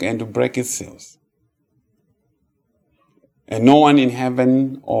book and to break its seals? And no one in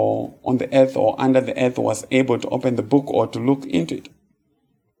heaven or on the earth or under the earth was able to open the book or to look into it.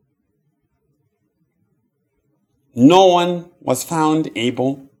 No one was found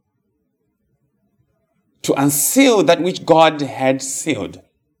able to unseal that which God had sealed.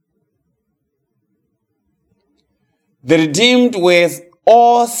 The redeemed were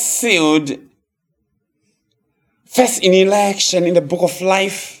all sealed first in election in the book of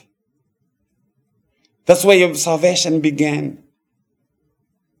life. That's where your salvation began.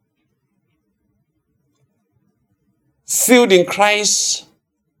 Sealed in Christ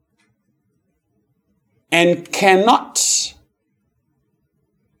and cannot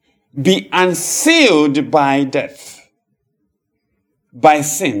be unsealed by death, by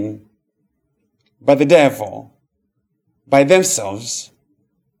sin, by the devil, by themselves,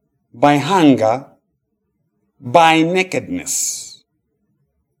 by hunger, by nakedness.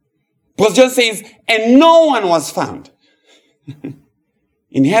 Because John says, and no one was found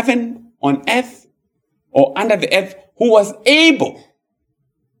in heaven, on earth, or under the earth who was able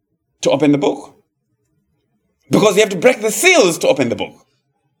to open the book. Because you have to break the seals to open the book.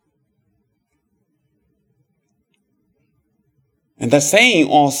 And that's saying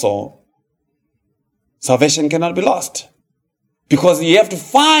also, salvation cannot be lost. Because you have to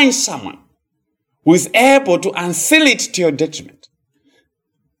find someone who is able to unseal it to your detriment.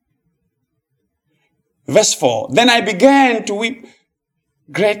 Verse 4, then I began to weep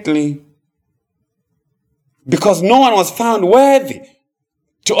greatly because no one was found worthy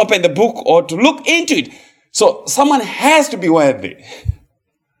to open the book or to look into it. So someone has to be worthy.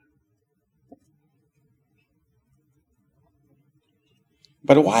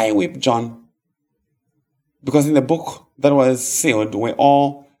 But why weep, John? Because in the book that was sealed were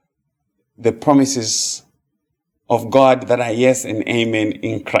all the promises of God that are yes and amen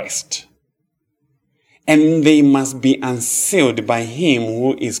in Christ. And they must be unsealed by Him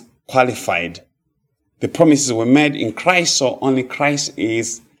who is qualified. The promises were made in Christ, so only Christ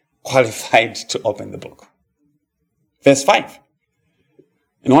is qualified to open the book. Verse 5.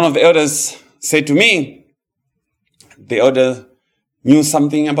 And one of the elders said to me, the elder knew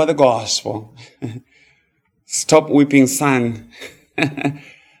something about the gospel. Stop weeping, son.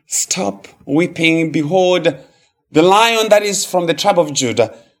 Stop weeping. Behold, the Lion that is from the tribe of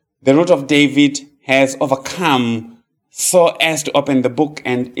Judah, the root of David, has overcome so as to open the book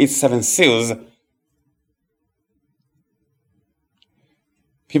and its 7 seals.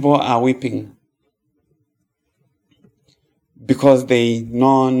 People are weeping because they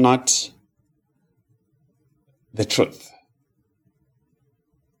know not the truth.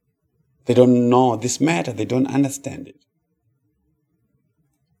 They don't know this matter. They don't understand it.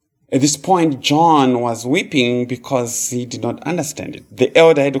 At this point, John was weeping because he did not understand it. The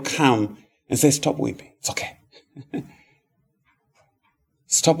elder had to come and say, stop weeping. It's okay.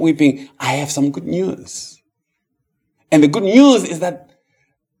 Stop weeping. I have some good news. And the good news is that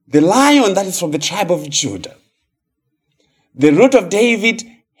the Lion that is from the tribe of Judah, the root of David,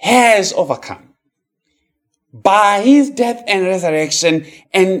 has overcome by his death and resurrection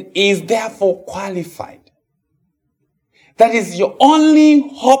and is therefore qualified. That is your only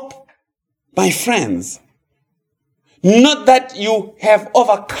hope, my friends. Not that you have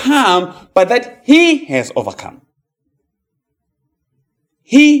overcome, but that He has overcome.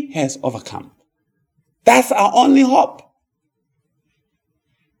 He has overcome. That's our only hope.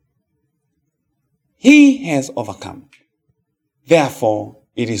 He has overcome. Therefore,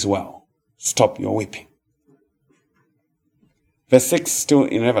 it is well. Stop your weeping. Verse 6, still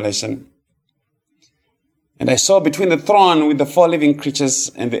in Revelation. And I saw between the throne with the 4 living creatures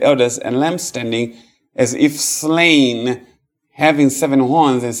and the elders and Lamb standing as if slain, having 7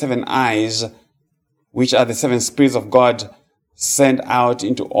 horns and 7 eyes, which are the 7 spirits of God sent out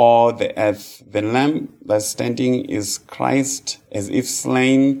into all the earth. The Lamb that's standing is Christ, as if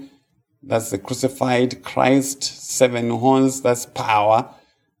slain. That's the crucified Christ. 7 horns, that's power.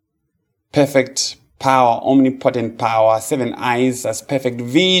 Perfect power, omnipotent power. 7 eyes, that's perfect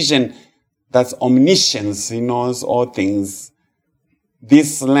vision. That's omniscience. He knows all things.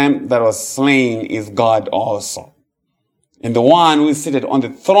 This Lamb that was slain is God also. And the one who is seated on the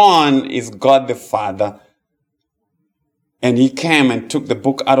throne is God the Father. And he came and took the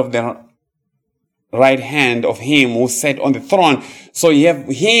book out of the right hand of him who sat on the throne. So you have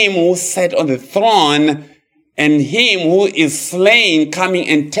him who sat on the throne and him who is slain coming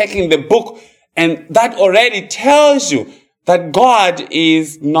and taking the book. And that already tells you that God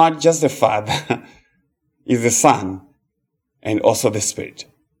is not just the Father, He's the Son and also the Spirit.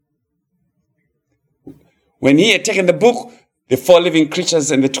 When he had taken the book, the 4 living creatures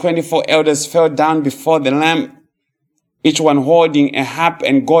and the 24 elders fell down before the Lamb, each one holding a harp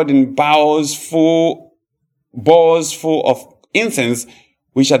and golden bowls full of incense,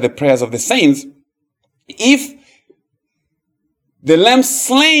 which are the prayers of the saints. If the Lamb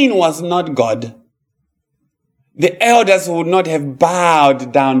slain was not God, the elders would not have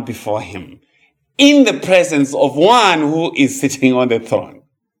bowed down before him in the presence of one who is sitting on the throne.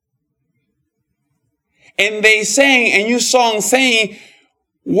 And they sang a new song saying,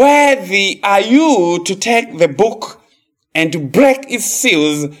 "Worthy are you to take the book and to break its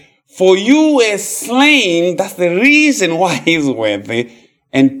seals, for you were slain," that's the reason why he's worthy,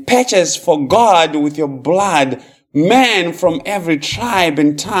 "and purchased for God with your blood men from every tribe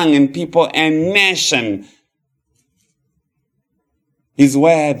and tongue and people and nation." He's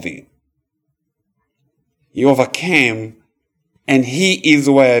worthy. He overcame, and he is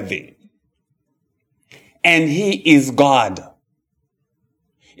worthy. And he is God.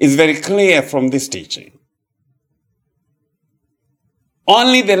 It's very clear from this teaching.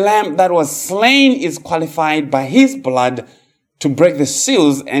 Only the Lamb that was slain is qualified by his blood to break the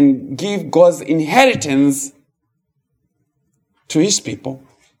seals and give God's inheritance to his people,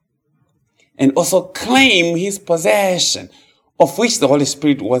 and also claim his possession, of which the Holy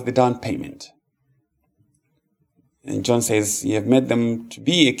Spirit was the down payment. And John says, "You have made them to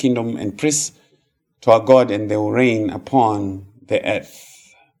be a kingdom and priests to our God, and they will reign upon the earth."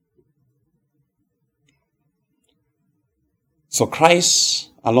 So Christ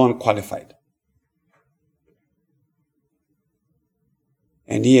alone qualified.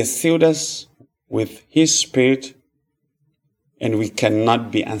 And he has sealed us with his Spirit, and we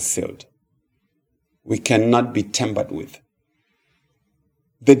cannot be unsealed. We cannot be tampered with.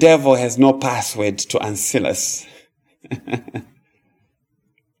 The devil has no password to unseal us.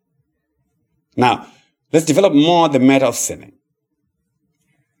 Now, let's develop more the matter of sealing.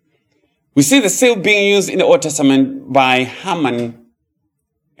 We see the seal being used in the Old Testament by Haman,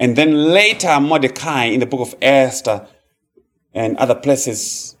 and then later Mordecai in the book of Esther and other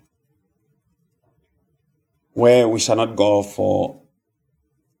places where we shall not go for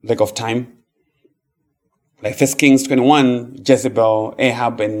lack of time. Like 1 Kings 21, Jezebel,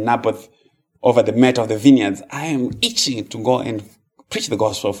 Ahab, and Naboth over the matter of the vineyards. I am itching to go and preach the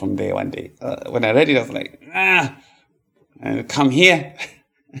gospel from there one day. When I read it, I was like, I'll come here.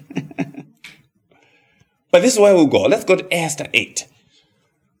 But this is where we'll go. Let's go to Esther 8.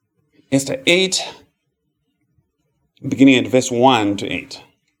 Esther 8, beginning at verse 1 to 8.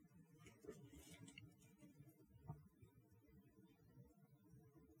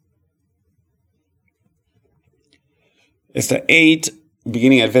 Esther 8,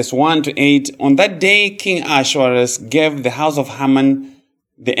 beginning at verse 1 to 8. On that day, King Ahasuerus gave the house of Haman,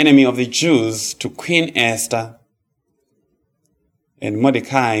 the enemy of the Jews, to Queen Esther. And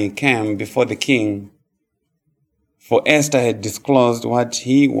Mordecai came before the king, for Esther had disclosed what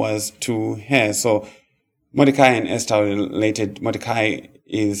he was to her. So Mordecai and Esther are related. Mordecai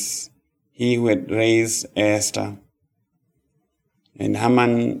is he who had raised Esther. And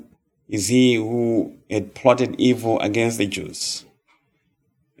Haman is he who had plotted evil against the Jews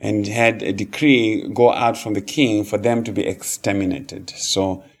and had a decree go out from the king for them to be exterminated.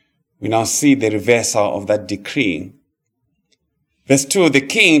 So we now see the reversal of that decree. Verse 2, the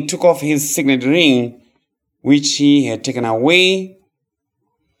king took off his signet ring, which he had taken away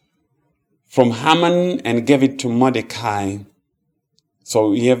from Haman, and gave it to Mordecai.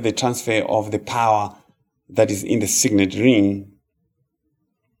 So you have the transfer of the power that is in the signet ring.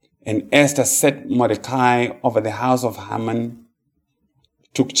 And Esther set Mordecai over the house of Haman,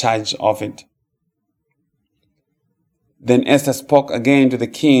 took charge of it. Then Esther spoke again to the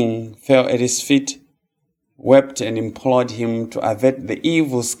king, fell at his feet, wept and implored him to avert the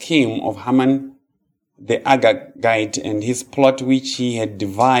evil scheme of Haman the Agagite and his plot which he had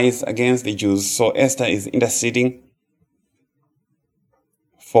devised against the Jews. So Esther is interceding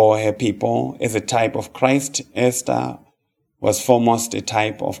for her people as a type of Christ. Esther was foremost a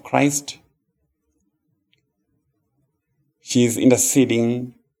type of Christ. She is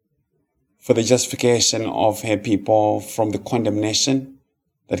interceding for the justification of her people from the condemnation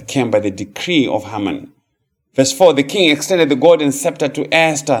that came by the decree of Haman. Verse 4, the king extended the golden scepter to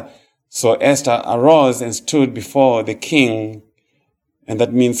Esther. So Esther arose and stood before the king, and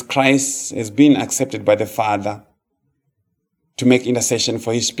that means Christ has been accepted by the Father to make intercession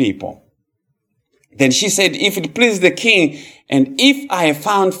for his people. Then she said, if it please the king, and if I have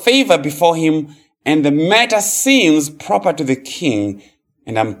found favor before him, and the matter seems proper to the king,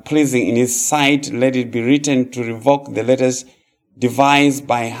 and I'm pleasing in his sight, let it be written to revoke the letters devised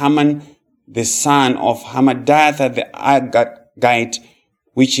by Haman, the son of Hammedatha the Agagite,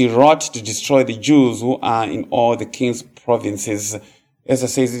 which he wrought to destroy the Jews who are in all the king's provinces. Esther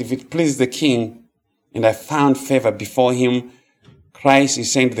says, if it pleases the king, and I found favor before him, Christ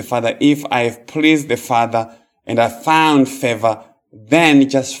is saying to the Father, if I have pleased the Father, and I found favor, then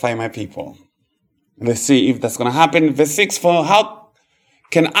justify my people. Let's see if that's going to happen. Verse 6, for how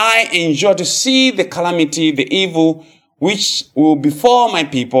can I endure to see the calamity, the evil, which will befall my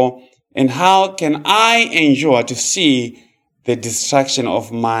people, and how can I endure to see the destruction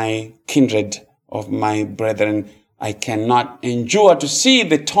of my kindred, of my brethren? I cannot endure to see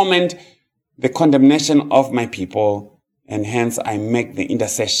the torment, the condemnation of my people, and hence I make the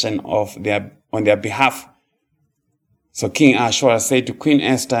intercession on their behalf. So King Ahasuerus said to Queen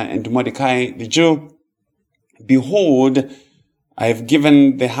Esther and to Mordecai the Jew, behold, I have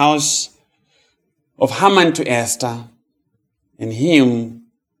given the house of Haman to Esther, and him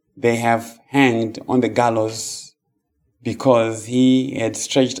they have hanged on the gallows, because he had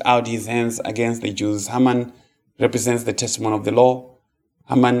stretched out his hands against the Jews. Haman represents the testimony of the law.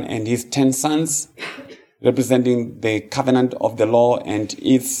 Haman and his 10 sons, representing the covenant of the law and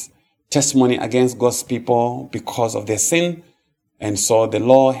its testimony against God's people because of their sin. And so the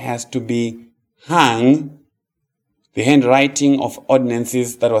law has to be hung. The handwriting of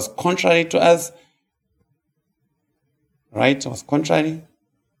ordinances that was contrary to us, right, was contrary.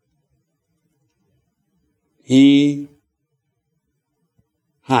 He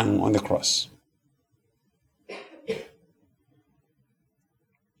hung on the cross.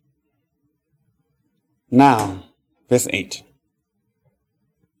 Now, verse 8.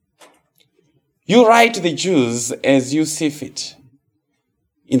 You write to the Jews as you see fit,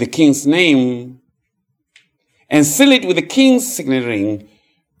 in the king's name, and seal it with the king's signet ring.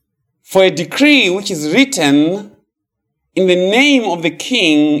 For a decree which is written in the name of the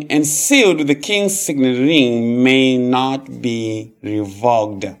king and sealed with the king's signet ring may not be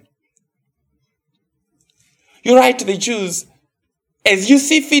revoked. You write to the Jews as you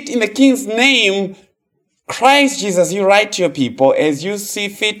see fit in the king's name. Christ Jesus, you write to your people as you see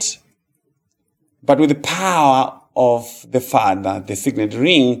fit, but with the power of the Father, the signet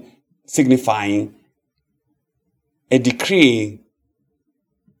ring signifying a decree.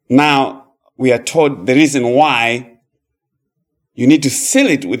 Now we are told the reason why you need to seal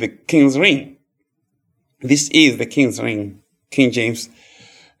it with the king's ring. This is the king's ring, King James.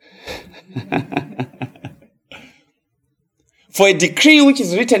 For a decree which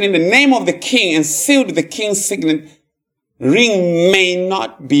is written in the name of the king and sealed with the king's signet ring may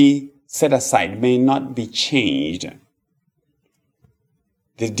not be set aside, may not be changed.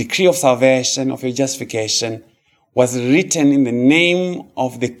 The decree of salvation, of your justification, was written in the name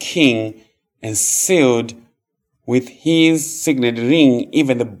of the king and sealed with his signet ring,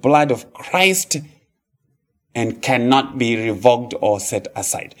 even the blood of Christ, and cannot be revoked or set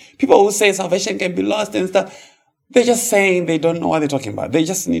aside. People who say salvation can be lost and stuff, they're just saying they don't know what they're talking about. They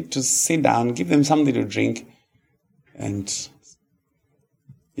just need to sit down, give them something to drink, and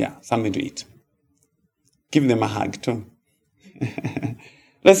something to eat. Give them a hug too.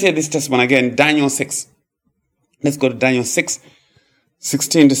 Let's hear this testimony again. Daniel 6. Let's go to Daniel 6,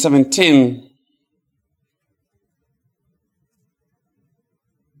 16 to 17.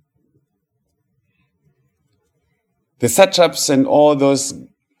 The satraps and all those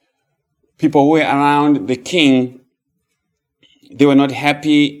people who were around the king, they were not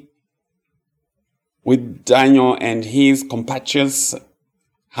happy with Daniel and his compatriots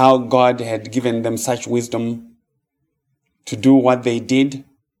how God had given them such wisdom to do what they did,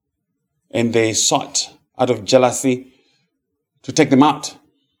 and they sought out of jealousy to take them out.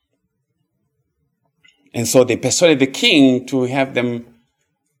 And so they persuaded the king to have them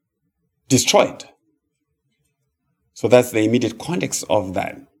destroyed. So that's the immediate context of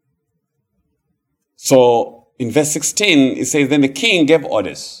that. So in verse 16, it says, then the king gave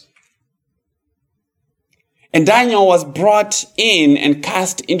orders. And Daniel was brought in and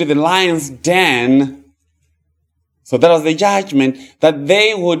cast into the lion's den. So that was the judgment, that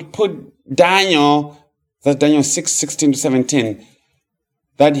they would put Daniel, that's Daniel 6, 16 to 17,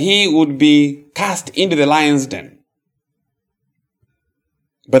 that he would be cast into the lion's den.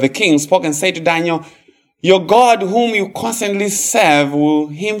 But the king spoke and said to Daniel, your God whom you constantly serve will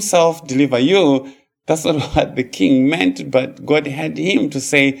himself deliver you. That's not what the king meant, but God had him to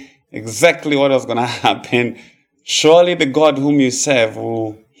say exactly what was going to happen. Surely the God whom you serve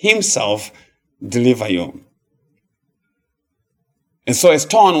will himself deliver you. And so a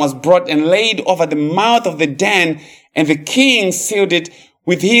stone was brought and laid over the mouth of the den, and the king sealed it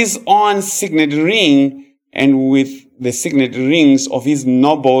with his own signet ring and with the signet rings of his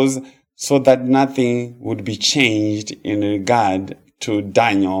nobles, so that nothing would be changed in regard to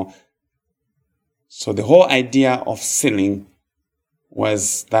Daniel. So the whole idea of sealing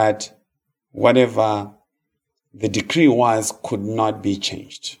was that whatever the decree was could not be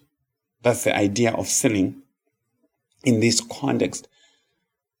changed. That's the idea of sealing in this context.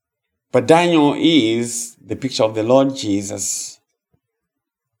 But Daniel is the picture of the Lord Jesus.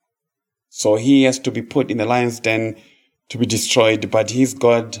 So he has to be put in the lion's den to be destroyed, but his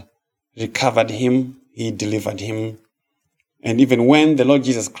God recovered him, he delivered him. And even when the Lord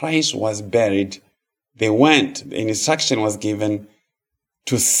Jesus Christ was buried, the instruction was given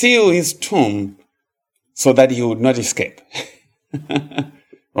to seal his tomb so that he would not escape.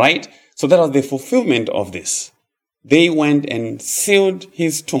 Right? So that was the fulfillment of this. They went and sealed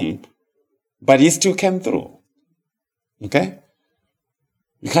his tomb, but he still came through. Okay?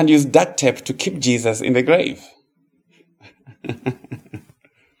 You can't use duct tape to keep Jesus in the grave.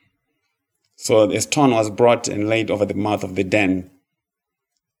 So a stone was brought and laid over the mouth of the den.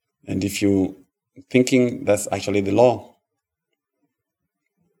 And if you're thinking, that's actually the law.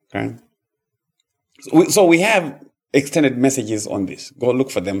 Okay? So we have extended messages on this. Go look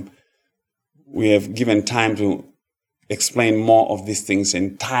for them. We have given time to explain more of these things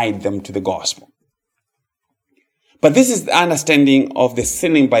and tied them to the gospel. But this is the understanding of the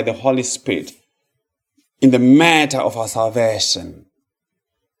sealing by the Holy Spirit in the matter of our salvation.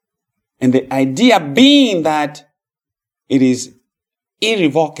 And the idea being that it is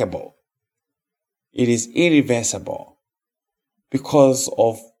irrevocable. It is irreversible because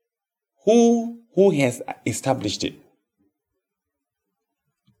of who has established it.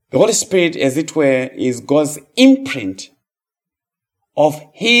 The Holy Spirit, as it were, is God's imprint of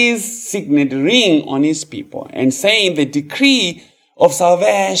his signet ring on his people, and saying the decree of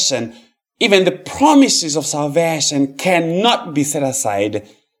salvation, even the promises of salvation, cannot be set aside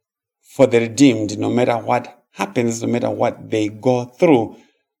for the redeemed, no matter what happens, no matter what they go through.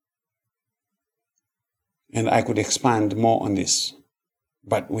 And I could expand more on this,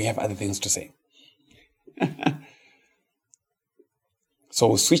 but we have other things to say. So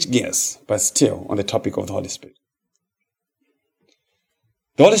we'll switch gears, but still on the topic of the Holy Spirit.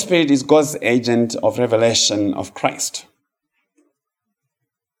 The Holy Spirit is God's agent of revelation of Christ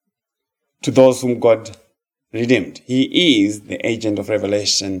to those whom God redeemed. He is the agent of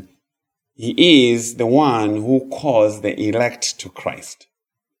revelation. He is the one who calls the elect to Christ.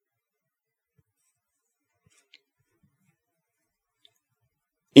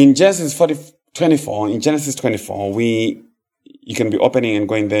 In Genesis 24, you can be opening and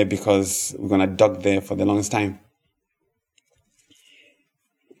going there because we're going to dock there for the longest time.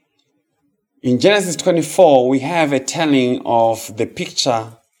 In Genesis 24, we have a telling of the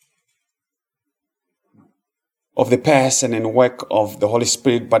picture of the person and work of the Holy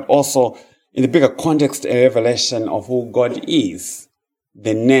Spirit, but also in the bigger context, a revelation of who God is,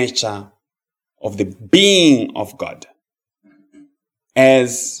 the nature of the being of God,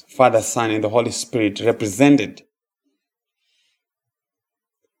 as Father, Son, and the Holy Spirit represented.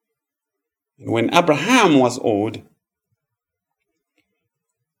 When Abraham was old,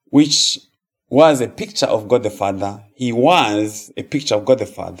 which was a picture of God the Father, he was a picture of God the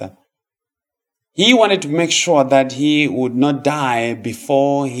Father. He wanted to make sure that he would not die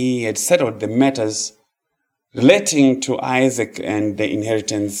before he had settled the matters relating to Isaac and the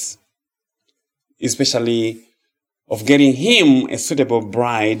inheritance, especially of getting him a suitable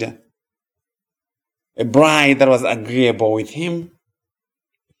bride, a bride that was agreeable with him,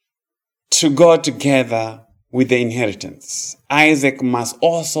 to go together with the inheritance. Isaac must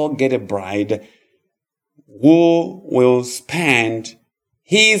also get a bride who will spend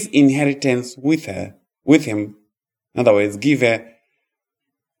his inheritance with him. In other words, give her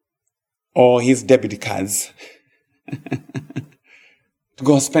all his debit cards to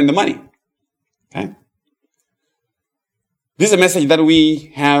go spend the money. Okay? This is a message that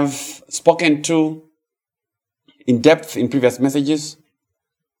we have spoken to in depth in previous messages.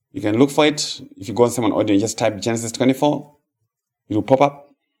 You can look for it. If you go on Sermon Audio, just type Genesis 24. It will pop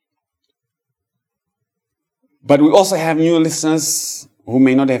up. But we also have new listeners who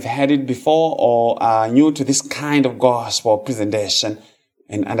may not have heard it before or are new to this kind of gospel presentation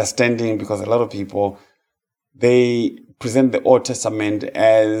and understanding, because a lot of people, they present the Old Testament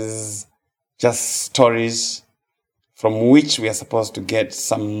as just stories from which we are supposed to get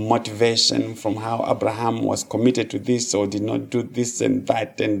some motivation from how Abraham was committed to this or did not do this and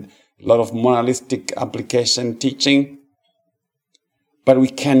that, and a lot of moralistic application teaching. But we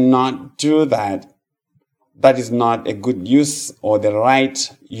cannot do that. That is not a good use or the right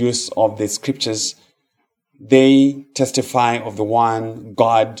use of the scriptures. They testify of the one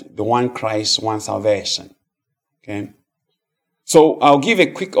God, the one Christ, one salvation. Okay? So I'll give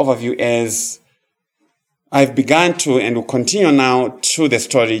a quick overview as I've begun to and will continue now to the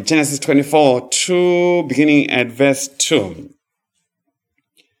story. Genesis 24, beginning at verse 2.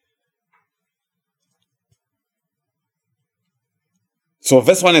 So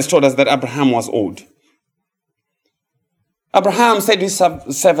verse 1 has told us that Abraham was old. Abraham said to his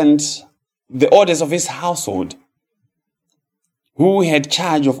servant, the elders of his household, who had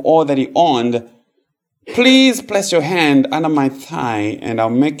charge of all that he owned, please place your hand under my thigh, and I'll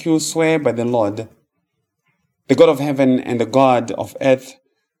make you swear by the Lord, the God of heaven and the God of earth,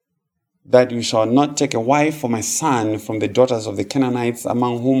 that you shall not take a wife for my son from the daughters of the Canaanites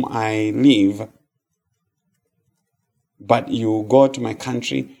among whom I live, but you go to my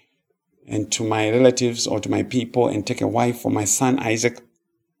country and to my relatives or to my people and take a wife for my son Isaac.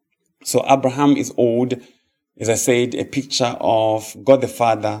 So Abraham is old, as I said, a picture of God the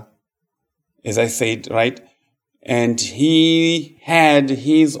Father, as I said, right? And he had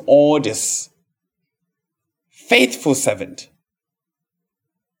his oldest faithful servant,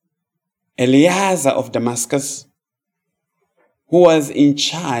 Eliezer of Damascus, who was in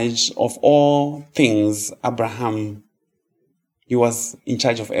charge of all things Abraham. He was in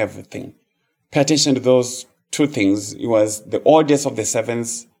charge of everything. Pay attention to those two things. He was the oldest of the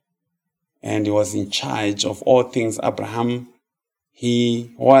servants, and he was in charge of all things Abraham.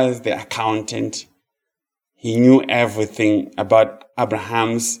 He was the accountant. He knew everything about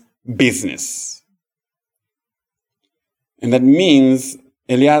Abraham's business. And that means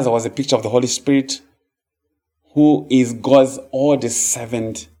Eliezer was a picture of the Holy Spirit, who is God's oldest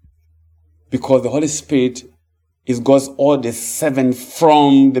servant, because the Holy Spirit is God's oldest servant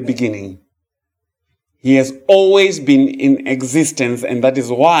from the beginning. He has always been in existence, and that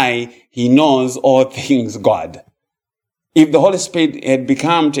is why he knows all things God. If the Holy Spirit had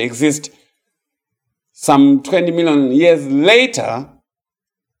become to exist some 20 million years later,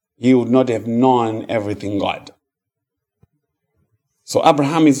 he would not have known everything God. So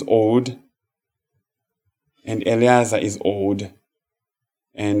Abraham is old, and Eliezer is old,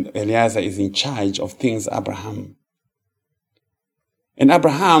 and Eliezer is in charge of things Abraham. And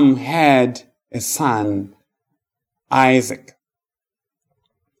Abraham had a son, Isaac,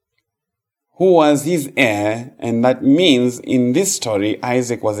 who was his heir, and that means in this story,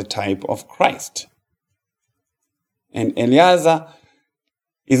 Isaac was a type of Christ. And Eliezer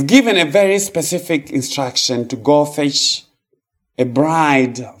is given a very specific instruction to go fetch a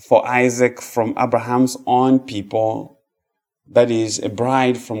bride for Isaac from Abraham's own people, that is, a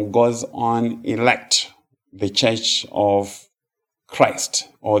bride from God's own elect, the church of Christ,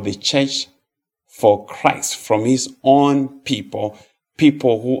 or the church for Christ, from his own people,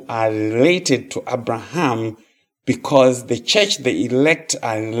 people who are related to Abraham, because the church, the elect,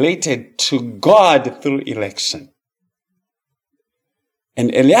 are related to God through election.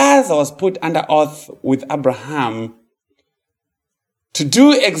 And Eliezer was put under oath with Abraham to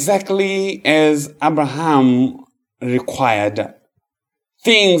do exactly as Abraham required,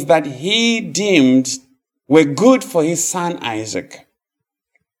 things that he deemed were good for his son Isaac.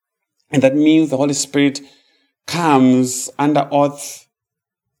 And that means the Holy Spirit comes under oath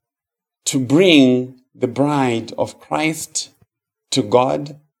to bring the bride of Christ to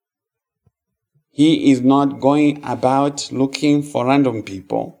God. He is not going about looking for random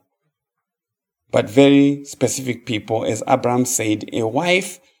people, but very specific people, as Abraham said, a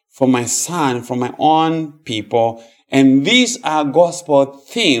wife for my son, from my own people. And these are gospel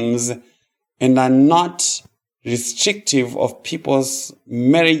themes and are not restrictive of people's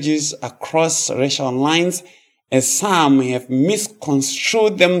marriages across racial lines, as some have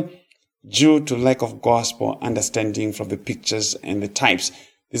misconstrued them due to lack of gospel understanding from the pictures and the types.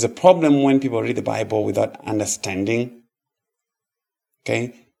 There's a problem when people read the Bible without understanding.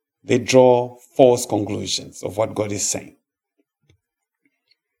 Okay? They draw false conclusions of what God is saying.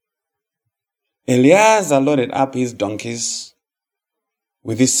 Eleazar loaded up his donkeys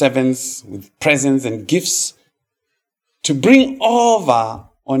with his servants, with presents and gifts to bring over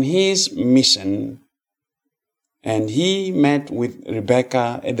on his mission. And he met with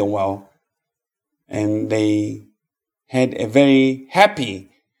Rebekah at the well, and they had a very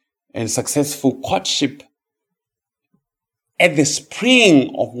happy and successful courtship at the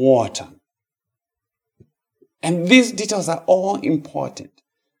spring of water. And these details are all important.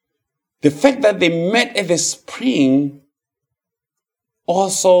 The fact that they met at the spring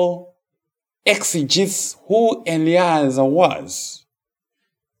also exegetes who Eleazar was.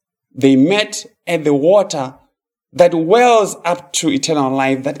 They met at the water that wells up to eternal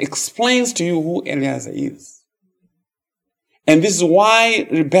life, that explains to you who Eleazar is. And this is why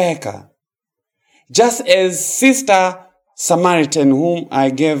Rebekah, just as Sister Samaritan, whom I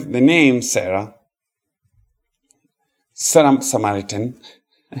gave the name Sarah Samaritan,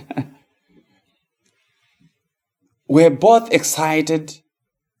 we're both excited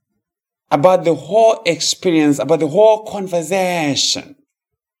about the whole experience, about the whole conversation.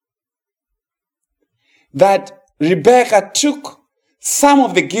 That Rebekah took some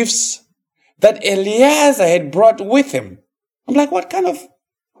of the gifts that Eleazar had brought with him. I'm like,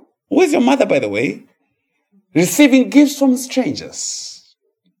 where's your mother, by the way? Receiving gifts from strangers.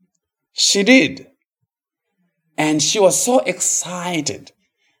 She did. And she was so excited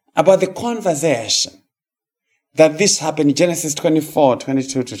about the conversation that this happened in Genesis 24,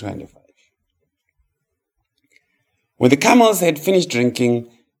 22 to 25. When the camels had finished drinking,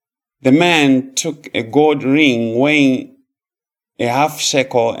 the man took a gold ring weighing a half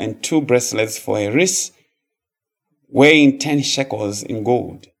shekel and 2 bracelets for a wrist, weighing 10 shekels in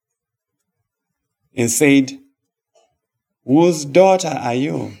gold, and said, "Whose daughter are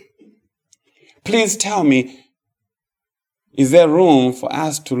you? Please tell me, is there room for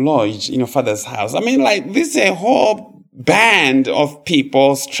us to lodge in your father's house?" I mean, this is a whole band of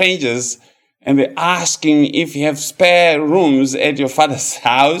people, strangers, and they're asking if you have spare rooms at your father's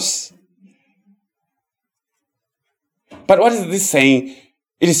house. But what is this saying?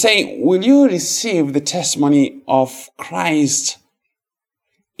 It is saying, will you receive the testimony of Christ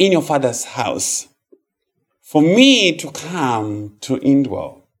in your father's house for me to come to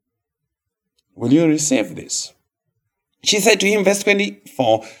indwell? Will you receive this? She said to him, verse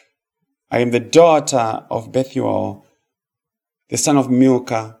 24, "I am the daughter of Bethuel, the son of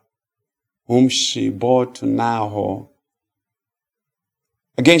Milcah, whom she bore to Nahor."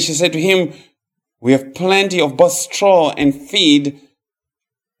 Again, she said to him, "We have plenty of both straw and feed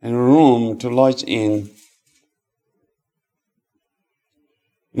and room to lodge in."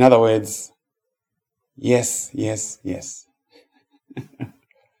 In other words, yes, yes, yes.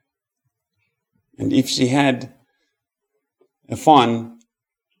 And if she had a phone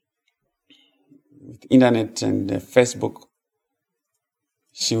with internet and Facebook,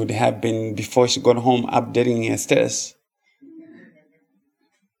 she would have been, before she got home, updating her status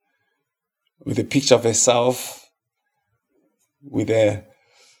with a picture of herself with a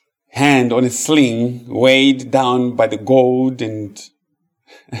hand on a sling weighed down by the gold and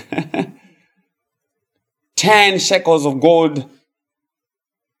 10 shekels of gold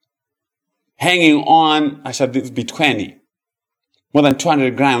hanging on, I shall be 20. More than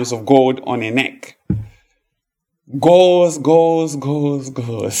 200 grams of gold on her neck. Goes.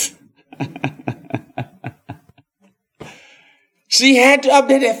 She had to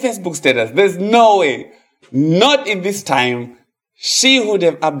update her Facebook status. There's no way, not in this time, she would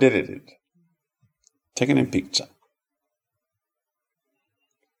have updated it. Taken a picture.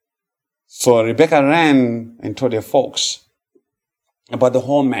 So Rebekah ran and told her folks about the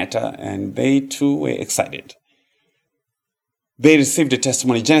whole matter, and they too were excited. They received a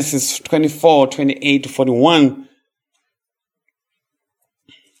testimony. Genesis 24, 28 to 41.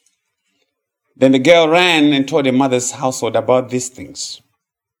 Then the girl ran and told her mother's household about these things.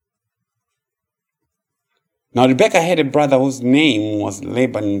 Now Rebekah had a brother whose name was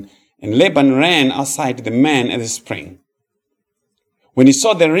Laban, and Laban ran outside the man at the spring. When he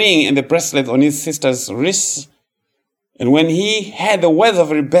saw the ring and the bracelet on his sister's wrists, and when he heard the words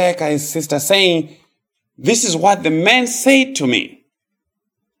of Rebekah, his sister, saying, "This is what the man said to me,"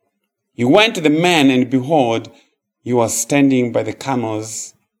 he went to the man, and behold, he was standing by the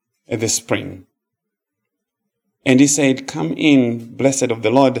camels at the spring. And he said, "Come in, blessed of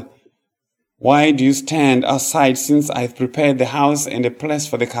the Lord. Why do you stand outside, since I have prepared the house and a place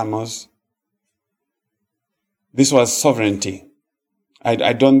for the camels?" This was sovereignty.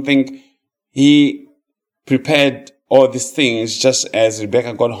 I don't think he prepared all these things just as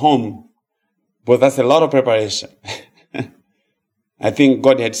Rebecca got home. But that's a lot of preparation. I think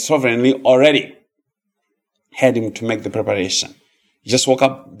God had sovereignly already had him to make the preparation. He just woke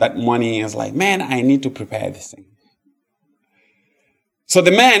up that morning and was like, "Man, I need to prepare this thing." So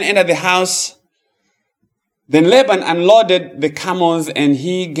the man entered the house. Then Laban unloaded the camels, and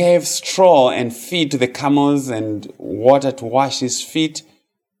he gave straw and feed to the camels and water to wash his feet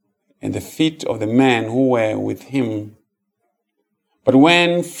and the feet of the men who were with him. But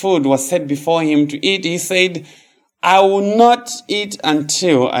when food was set before him to eat, he said, "I will not eat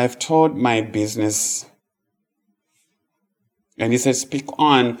until I have told my business." And he said, "Speak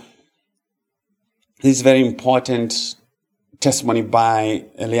on." This is very important testimony by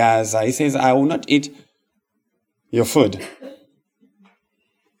Eliezer. He says, "I will not eat your food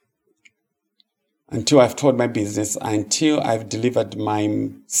until I've told my business, until I've delivered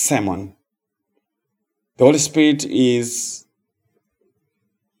my sermon." The Holy Spirit is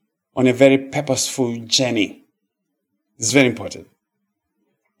on a very purposeful journey. It's very important.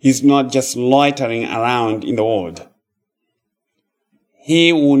 He's not just loitering around in the world.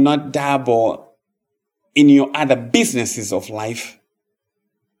 He will not dabble in your other businesses of life.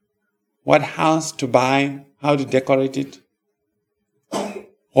 What house to buy, how to decorate it,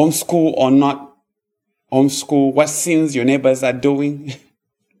 homeschool or not homeschool, what sins your neighbors are doing.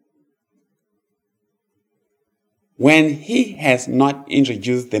 When he has not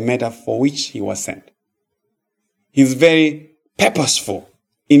introduced the matter for which he was sent. He's very purposeful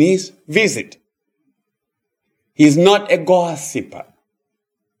in his visit. He's not a gossiper.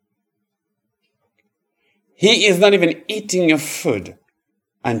 He is not even eating your food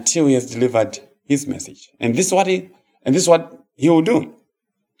until he has delivered his message. And this is what he will do.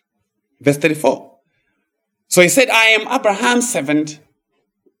 Verse 34. So he said, "I am Abraham's servant.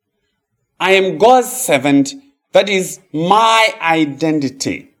 I am God's servant. That is my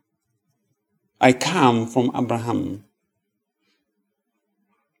identity. I come from Abraham."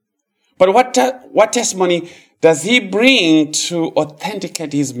 But what testimony does he bring to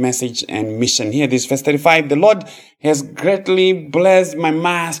authenticate his message and mission? Here, this verse 35, "The Lord has greatly blessed my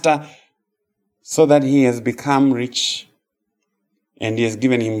master so that he has become rich. And he has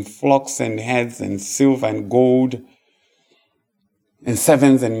given him flocks and herds and silver and gold and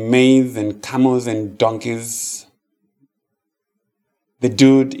servants and maids and camels and donkeys." The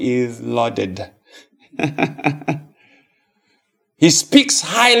dude is loaded. He speaks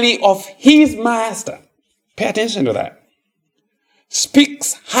highly of his master. Pay attention to that.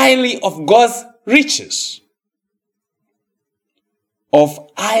 Speaks highly of God's riches,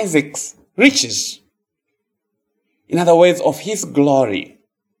 of Isaac's riches. In other words, of his glory.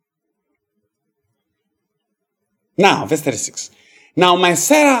 Now, verse 36. Now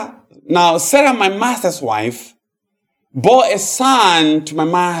Sarah, my master's wife, bore a son to my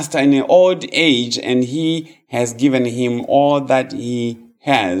master in an old age, and he has given him all that he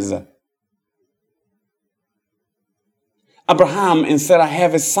has. Abraham and Sarah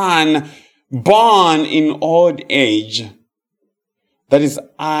have a son born in old age. That is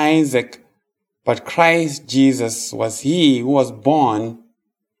Isaac. But Christ Jesus was he who was born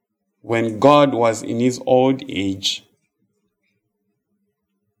when God was in his old age.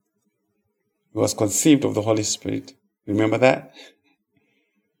 He was conceived of the Holy Spirit. Remember that?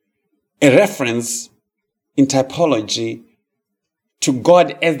 A reference in typology to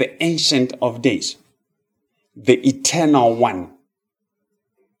God as the Ancient of Days, the Eternal One.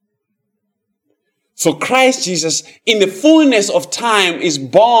 So Christ Jesus, in the fullness of time, is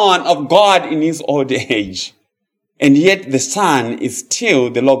born of God in his old age. And yet the Son is still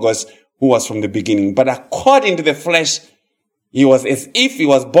the Logos who was from the beginning. But according to the flesh, he was as if he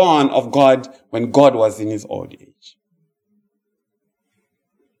was born of God when God was in his old age.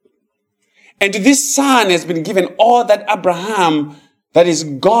 And to this Son has been given all that Abraham, that is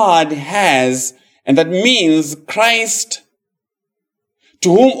God, has. And that means Christ, to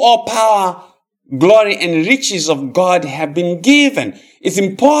whom all power, glory, and riches of God have been given. It's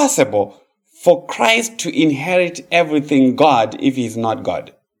impossible for Christ to inherit everything God if he is not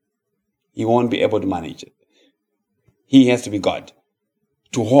God. He won't be able to manage it. He has to be God,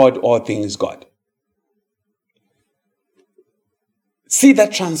 to hoard all things God. See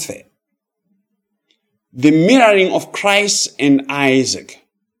that transfer. The mirroring of Christ and Isaac.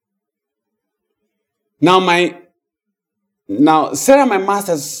 Now Now, Sarah, my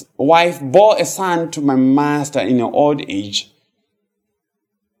master's wife, bore a son to my master in her old age,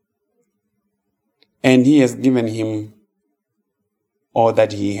 and he has given him all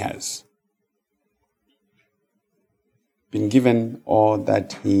that he has. Been given all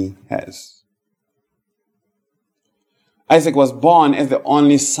that he has. Isaac was born as the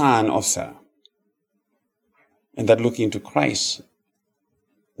only son of Sarah, and that looking to Christ,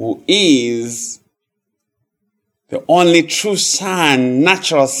 who is the only true son,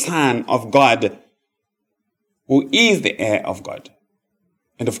 natural son of God, who is the heir of God.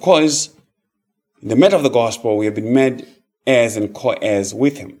 And of course, in the matter of the gospel, we have been made heirs and co-heirs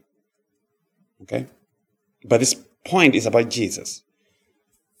with him. Okay? But this point is about Jesus.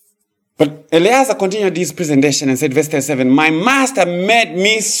 But Eliezer continued this presentation and said, verse 37, my master made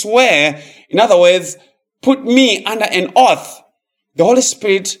me swear, in other words, put me under an oath, the Holy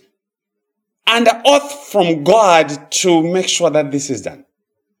Spirit, under oath from God to make sure that this is done.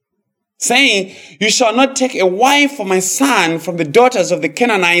 Saying, you shall not take a wife for my son from the daughters of the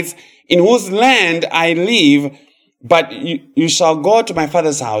Canaanites in whose land I live, but you shall go to my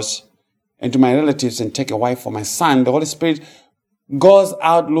father's house and to my relatives and take a wife for my son. The Holy Spirit goes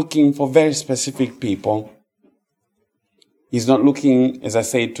out looking for very specific people. He's not looking, as I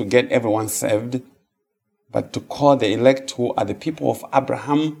say, to get everyone saved, but to call the elect who are the people of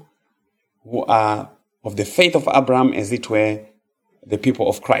Abraham, who are of the faith of Abraham, as it were, the people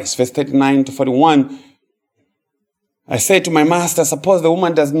of Christ. Verse 39 to 41, I said to my master, suppose the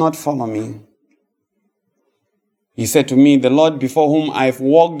woman does not follow me. He said to me, the Lord before whom I have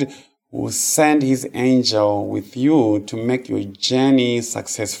walked will send his angel with you to make your journey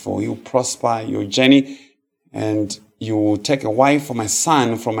successful. You prosper your journey, and you will take a wife for my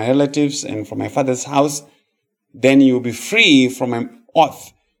son from my relatives and from my father's house. Then you will be free from my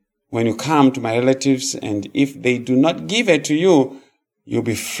oath when you come to my relatives, and if they do not give it to you, you'll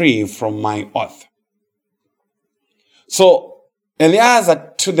be free from my oath. So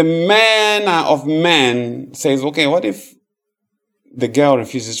Eliezer, to the manner of man, says, okay, what if the girl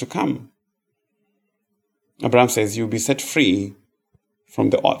refuses to come? Abraham says, you'll be set free from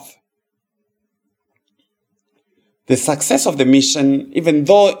the oath. The success of the mission, even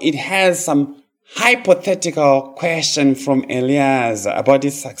though it has some hypothetical question from Eliezer about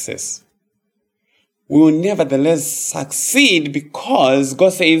its success, we will nevertheless succeed because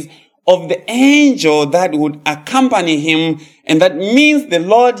God says of the angel that would accompany him, and that means the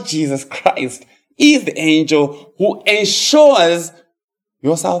Lord Jesus Christ is the angel who ensures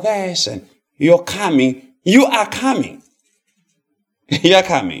your salvation, your coming. You are coming. You are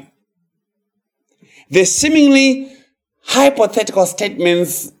coming. The seemingly hypothetical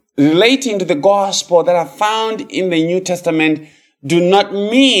statements relating to the gospel that are found in the New Testament do not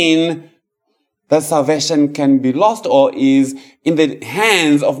mean that salvation can be lost or is in the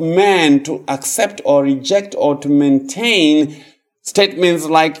hands of man to accept or reject or to maintain. Statements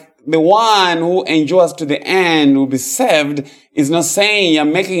like the one who endures to the end will be saved is not saying you're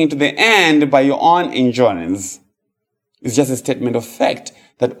making it to the end by your own endurance. It's just a statement of fact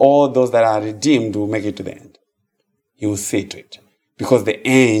that all those that are redeemed will make it to the end. He will see to it, because the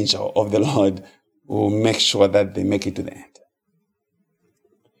angel of the Lord will make sure that they make it to the end.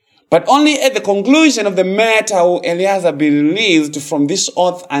 But only at the conclusion of the matter will Eliezer be released from this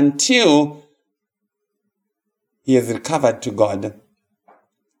oath until he has recovered to God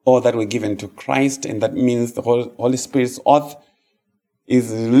all that were given to Christ. And that means the Holy Spirit's oath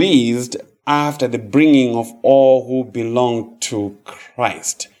is released after the bringing of all who belong to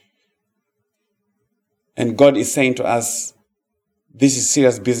Christ. And God is saying to us, this is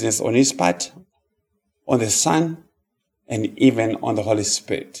serious business on his part, on the Son, and even on the Holy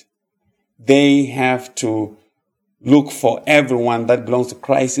Spirit. They have to look for everyone that belongs to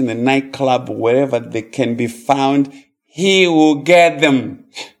Christ in the nightclub, wherever they can be found. He will get them.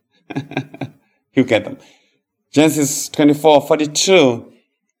 He'll get them. Genesis 24:42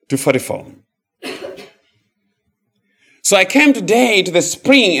 to 44. So I came today to the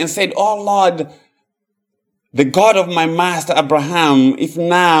spring and said, oh Lord, the God of my master Abraham, if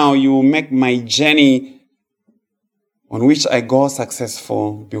now you will make my journey on which I go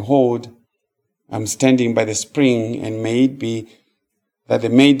successful, behold, I'm standing by the spring, and may it be that the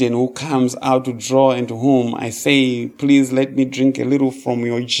maiden who comes out to draw and to whom I say, please let me drink a little from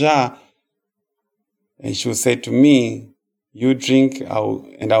your jar. And she will say to me, you drink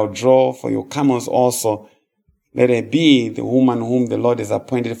and I'll draw for your camels also. Let her be the woman whom the Lord has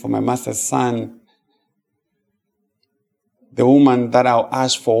appointed for my master's son, the woman that I'll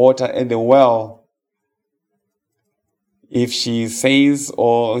ask for water at the well. If she says,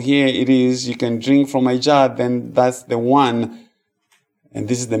 "Oh, here it is, you can drink from my jar," then that's the one. And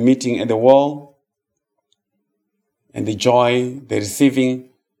this is the meeting at the well. And the joy, the receiving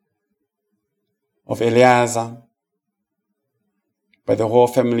of Eleazar by the whole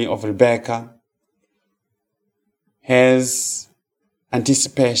family of Rebekah has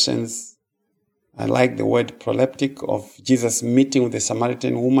anticipations. I like the word proleptic of Jesus meeting with the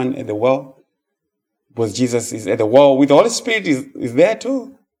Samaritan woman at the well. Because Jesus is at the well with the Holy Spirit is there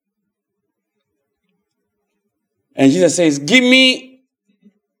too. And Jesus says, "Give me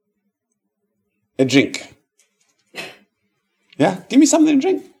a drink." Yeah, give me something to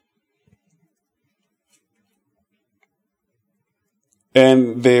drink.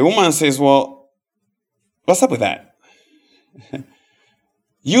 And the woman says, "Well, what's up with that?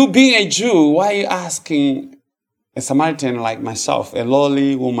 You being a Jew, why are you asking a Samaritan like myself, a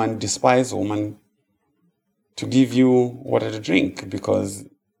lowly woman, despised woman, to give you water to drink?" Because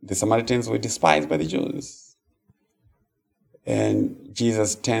the Samaritans were despised by the Jews. And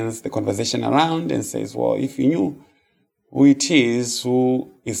Jesus turns the conversation around and says, "Well, if you knew who it is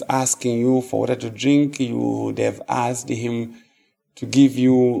who is asking you for water to drink, you would have asked him to give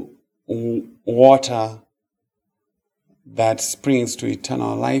you water that springs to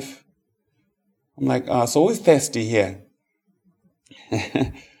eternal life." I'm like, so who's thirsty here?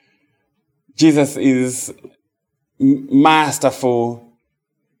 Jesus is masterful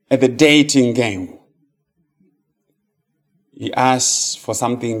at the dating game. He asked for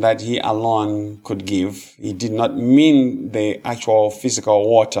something that he alone could give. He did not mean the actual physical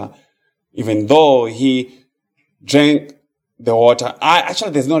water, even though he drank the water.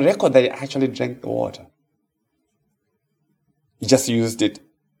 Actually, there's no record that he actually drank the water. He just used it.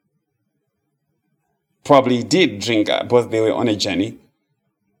 Probably did drink because they were on a journey,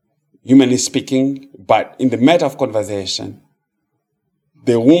 humanly speaking, but in the matter of conversation,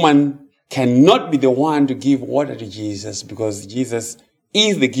 the woman cannot be the one to give water to Jesus because Jesus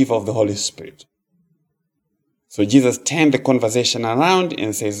is the giver of the Holy Spirit. So Jesus turned the conversation around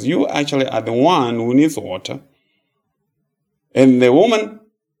and says, "You actually are the one who needs water." And the woman,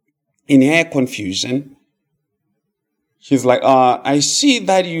 in her confusion, she's like, "I see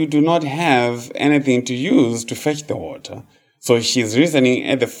that you do not have anything to use to fetch the water." So she's reasoning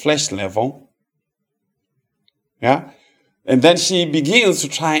at the flesh level. Yeah. And then she begins to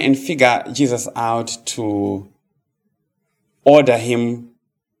try and figure Jesus out to order him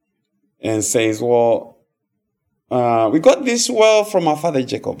and says, "Well, we got this well from our father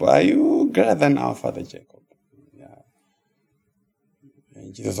Jacob. Are you greater than our father Jacob?" Yeah.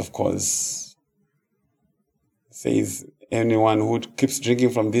 And Jesus, of course, says, "Anyone who keeps drinking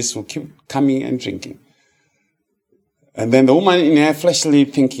from this will keep coming and drinking." And then the woman in her fleshly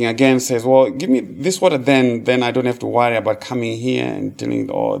thinking again says, "Well, give me this water then I don't have to worry about coming here and dealing with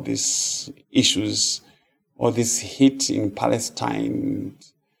all these issues, all this heat in Palestine.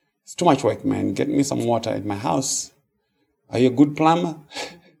 It's too much work, man. Get me some water at my house. Are you a good plumber?"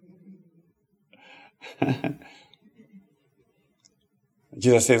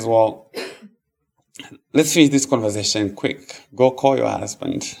 Jesus says, "Well, let's finish this conversation quick. Go call your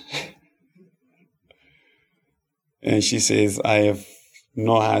husband." And she says, "I have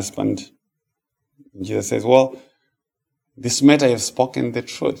no husband." And Jesus says, "Well, this matter you have spoken the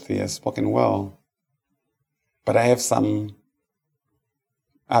truth. You have spoken well. But I have some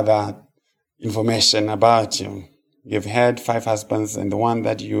other information about you. You've had 5 husbands, and the one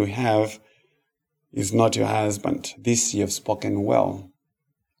that you have is not your husband. This you have spoken well."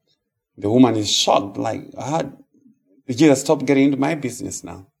 The woman is shocked, like, Jesus, stop getting into my business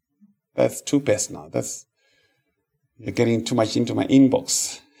now. That's too personal. You're getting too much into my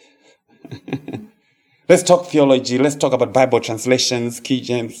inbox. Let's talk theology. Let's talk about Bible translations, King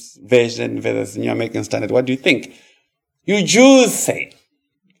James Version versus New American Standard. What do you think? You Jews say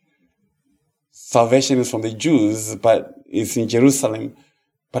salvation is from the Jews, but it's in Jerusalem.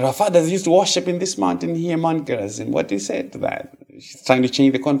 But our fathers used to worship in this mountain here, Mount Gerizim. What do you say to that? She's trying to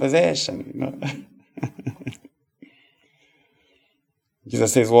change the conversation,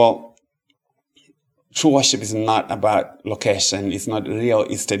 Jesus says, "Well, true worship is not about location. It's not real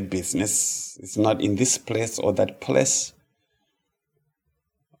estate business. It's not in this place or that place.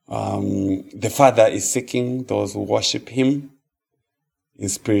 The Father is seeking those who worship him in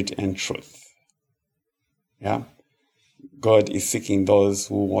spirit and truth." Yeah? God is seeking those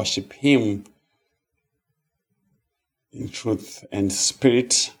who worship him in truth and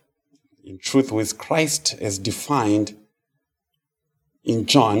spirit. In truth, who is Christ as defined in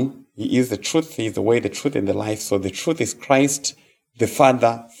John. He is the truth. He is the way, the truth, and the life. So the truth is Christ. the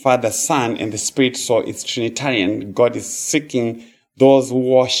Father, Son, and the Spirit. So it's Trinitarian. God is seeking those who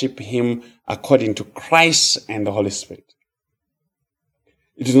worship him according to Christ and the Holy Spirit.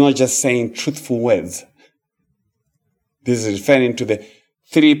 It is not just saying truthful words. This is referring to the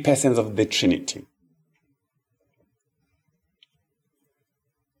three persons of the Trinity.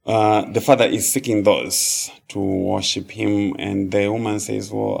 The Father is seeking those to worship him, and the woman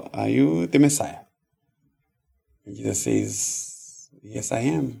says, well, are you the Messiah? And Jesus says, yes, I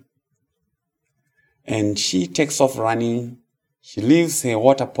am. And she takes off running. She leaves her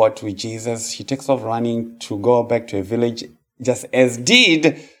water pot with Jesus. She takes off running to go back to a village, just as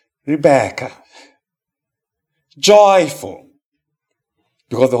did Rebecca. Joyful.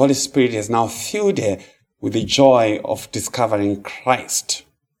 Because the Holy Spirit has now filled her with the joy of discovering Christ.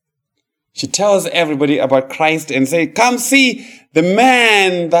 She tells everybody about Christ and says, come see the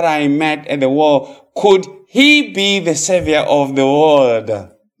man that I met at the wall. Could he be the Savior of the world?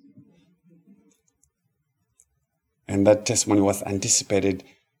 And that testimony was anticipated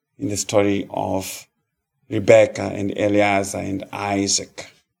in the story of Rebecca and Eliezer and Isaac.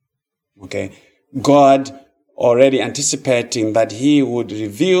 Okay? God already anticipating that he would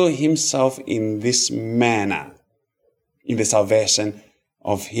reveal himself in this manner in the salvation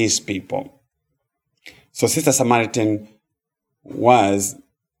of his people. So Sister Samaritan was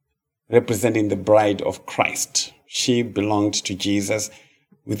representing the bride of Christ. She belonged to Jesus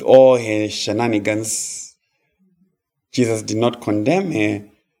with all her shenanigans. Jesus did not condemn her.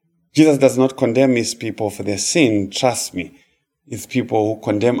 Jesus does not condemn his people for their sin. Trust me. It's people who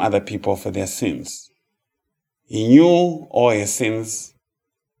condemn other people for their sins. He knew all her sins.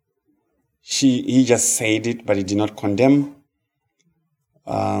 He just said it, but he did not condemn.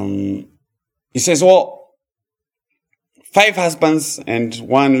 He says, well, 5 husbands and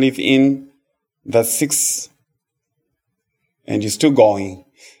 1 live in, that's 6, and you're still going.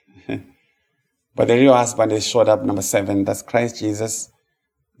 But the real husband has showed up, number 7, that's Christ Jesus.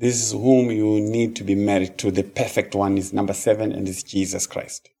 This is whom you need to be married to. The perfect one is number 7, and it's Jesus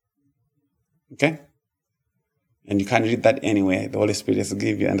Christ. Okay? And you can't read that anywhere. The Holy Spirit has to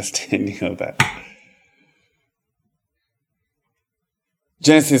give you understanding of that.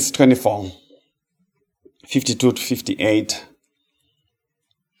 Genesis 24, 52 to 58.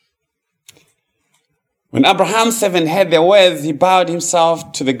 When Abraham's servant heard their words, he bowed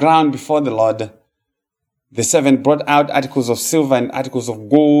himself to the ground before the Lord. The servant brought out articles of silver and articles of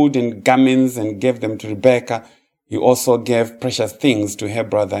gold and garments and gave them to Rebekah. He also gave precious things to her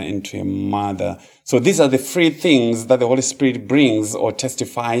brother and to her mother. So these are the 3 things that the Holy Spirit brings or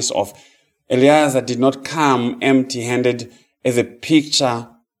testifies of. Eliezer did not come empty-handed as a picture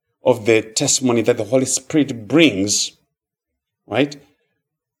of the testimony that the Holy Spirit brings, right?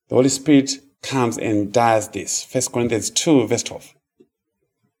 The Holy Spirit comes and does this. 1 Corinthians 2, verse 12.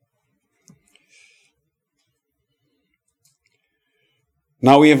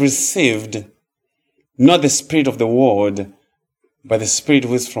 Now we have received not the spirit of the world, but the Spirit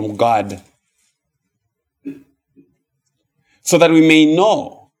who is from God, so that we may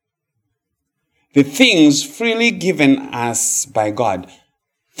know the things freely given us by God.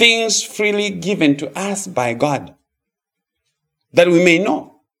 Things freely given to us by God, that we may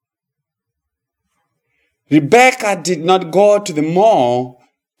know. Rebecca did not go to the mall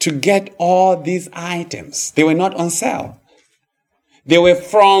to get all these items. They were not on sale. They were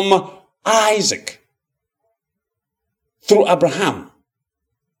from Isaac through Abraham,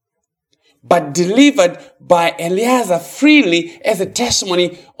 but delivered by Eliezer freely as a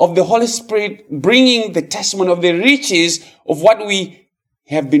testimony of the Holy Spirit, bringing the testimony of the riches of what we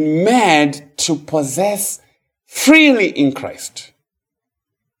have been made to possess freely in Christ.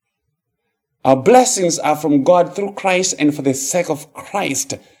 Our blessings are from God through Christ and for the sake of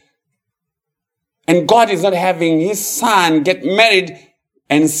Christ. And God is not having his son get married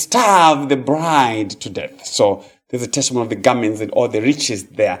and starve the bride to death. So there's a testimony of the garments and all the riches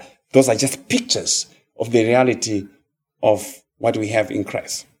there. Those are just pictures of the reality of what we have in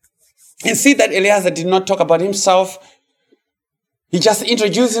Christ. And see that Eliezer did not talk about himself. He just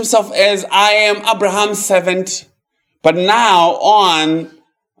introduced himself as, I am Abraham's servant. But now on,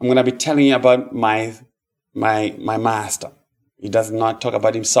 I'm going to be telling you about my master. He does not talk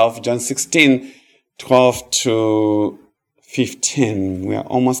about himself. John 16, 12 to 15. We are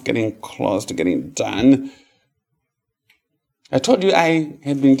almost getting close to getting done. I told you I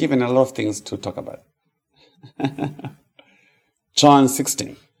had been given a lot of things to talk about. John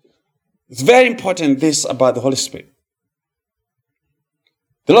 16. It's very important, this about the Holy Spirit.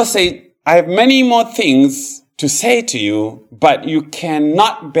 The Lord said, I have many more things to say to you, but you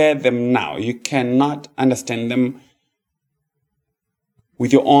cannot bear them now. You cannot understand them.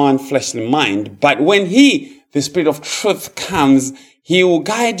 with your own fleshly mind. But when He, the Spirit of truth, comes, He will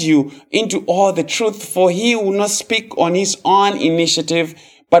guide you into all the truth, for He will not speak on His own initiative,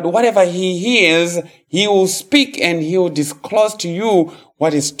 but whatever He hears, He will speak and He will disclose to you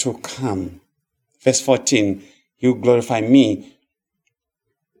what is to come. Verse 14, He will glorify me.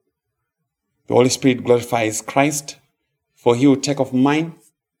 The Holy Spirit glorifies Christ, for He will take of mine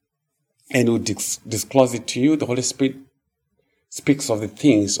and will disclose it to you. The Holy Spirit speaks of the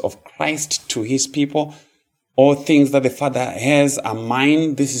things of Christ to His people. All things that the Father has are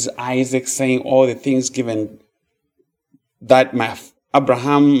mine. This is Isaac saying, all the things given that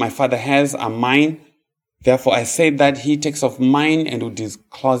Abraham, my father, has are mine. Therefore, I say that He takes of mine and will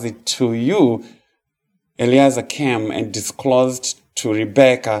disclose it to you. Eliezer came and disclosed to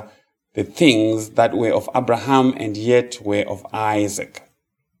Rebekah the things that were of Abraham and yet were of Isaac.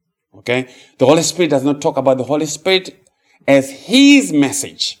 Okay? The Holy Spirit does not talk about the Holy Spirit as His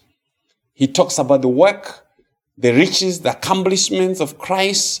message. He talks about the work, the riches, the accomplishments of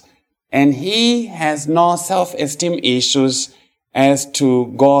Christ, and He has no self-esteem issues as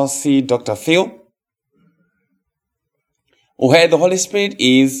to go see Dr. Phil. Where the Holy Spirit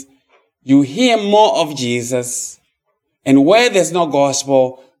is, you hear more of Jesus, and where there's no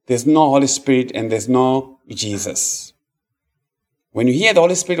gospel, there's no Holy Spirit and there's no Jesus. When you hear the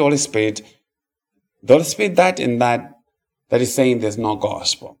Holy Spirit, the Holy Spirit that and that is saying there's no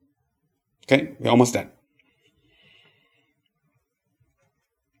gospel. Okay, we're almost done.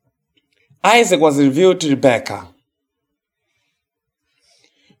 Isaac was revealed to Rebekah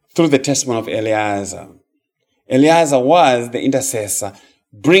through the testimony of Eliezer. Eliezer was the intercessor,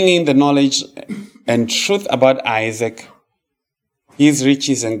 bringing the knowledge and truth about Isaac, his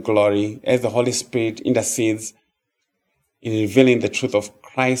riches and glory, as the Holy Spirit intercedes in revealing the truth of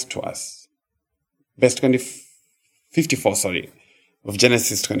Christ to us. Verse 54 of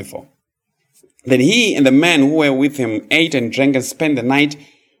Genesis 24. Then he and the men who were with him ate and drank and spent the night.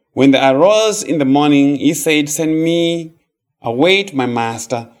 When they arose in the morning, he said, "Send me away to my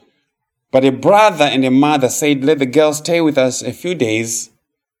master." But a brother and a mother said, "Let the girl stay with us a few days.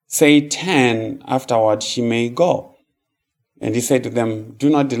 Say 10, afterward she may go." And he said to them, "Do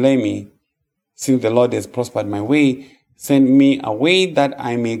not delay me, since the Lord has prospered my way. Send me away that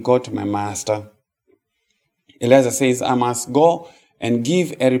I may go to my master." Eliezer says, "I must go and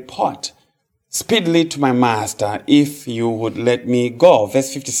give a report speedily to my master, if you would let me go."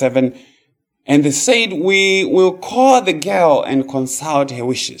 Verse 57, and they said, "We will call the girl and consult her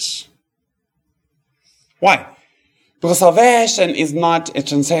wishes." Why? Because salvation is not a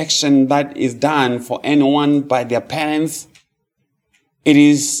transaction that is done for anyone by their parents. It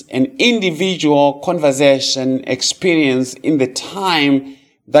is an individual conversation experience in the time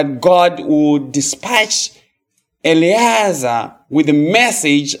that God would dispatch Eliezer with a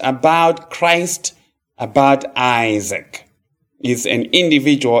message about Christ, about Isaac. It's an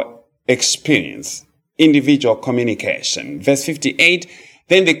individual experience, individual communication. Verse 58,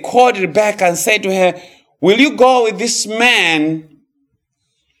 then they called Rebekah and said to her, "Will you go with this man?"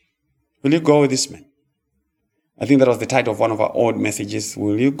 Will you go with this man? I think that was the title of one of our old messages.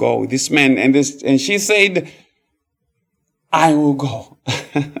 Will you go with this man? And she said, "I will go."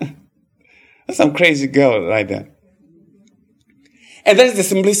 That's some crazy girl right there. And that is the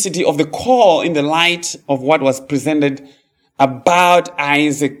simplicity of the call in the light of what was presented about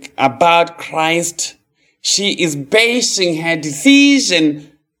Isaac, about Christ. She is basing her decision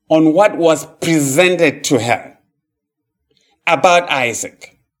on what was presented to her about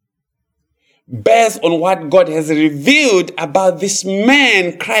Isaac, based on what God has revealed about this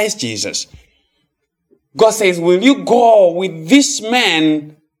man, Christ Jesus. God says, "Will you go with this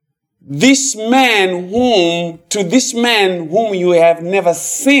man whom you have never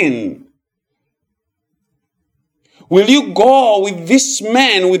seen? Will you go with this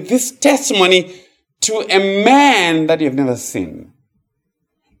man, with this testimony, to a man that you have never seen?"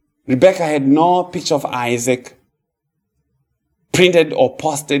 Rebekah had no picture of Isaac, printed or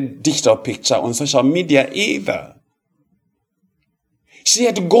posted digital picture on social media either. She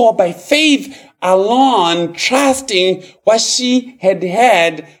had to go by faith alone, trusting what she had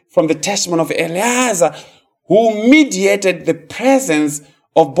heard from the testimony of Eliezer, who mediated the presence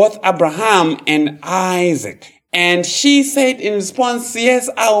of both Abraham and Isaac. And she said in response, "Yes,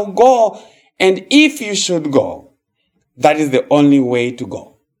 I'll go. And if you should go, that is the only way to go."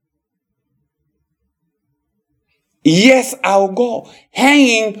 Yes, I'll go.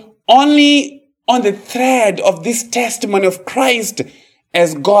 Hanging only on the thread of this testimony of Christ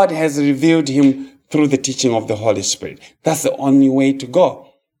as God has revealed him through the teaching of the Holy Spirit. That's the only way to go.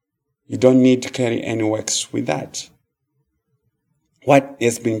 You don't need to carry any works with that. what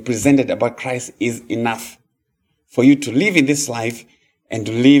has been presented about Christ is enough for you to live in this life and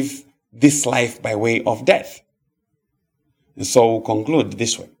to live this life by way of death. And so we'll conclude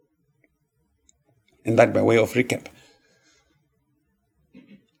this way. And that by way of recap.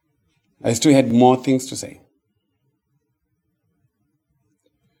 I still had more things to say.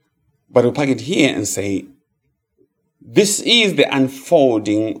 But we'll pack it here and say, this is the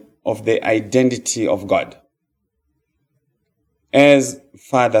unfolding of the identity of God as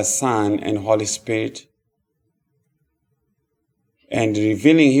Father, Son, and Holy Spirit, and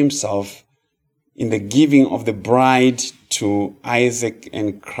revealing himself in the giving of the bride to Isaac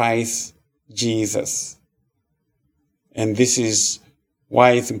and Christ Jesus. And this is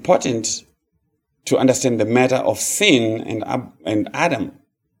why it's important to understand the matter of sin and Adam.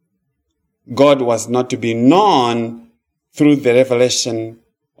 God was not to be known through the revelation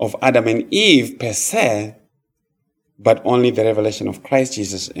of Adam and Eve per se, but only the revelation of Christ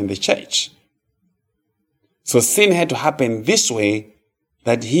Jesus in the church. So sin had to happen this way,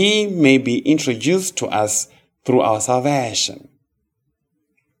 that he may be introduced to us through our salvation.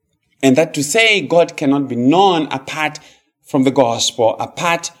 And that to say God cannot be known apart from the gospel,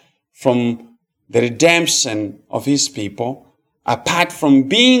 apart from the redemption of his people, apart from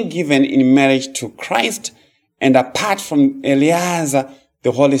being given in marriage to Christ, and apart from Eliezer,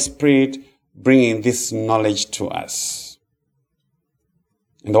 the Holy Spirit bringing this knowledge to us.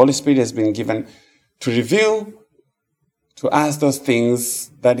 And the Holy Spirit has been given to reveal to us those things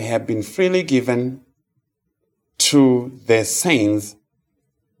that have been freely given to the saints.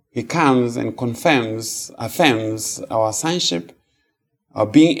 He comes and affirms our sonship, our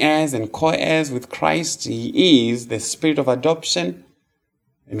being heirs and co-heirs with Christ. He is the spirit of adoption.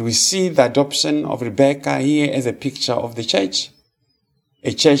 And we see the adoption of Rebekah here as a picture of the church.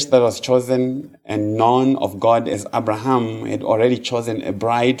 A church that was chosen and known of God as Abraham had already chosen a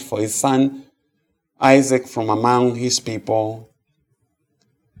bride for his son, Isaac, from among his people.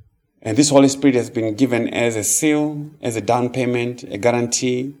 And this Holy Spirit has been given as a seal, as a down payment, a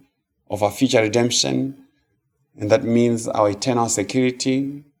guarantee of our future redemption. And that means our eternal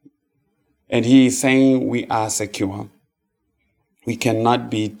security. And he is saying we are secure. We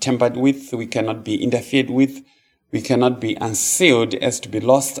cannot be tampered with. We cannot be interfered with. We cannot be unsealed as to be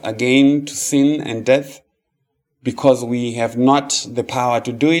lost again to sin and death, because we have not the power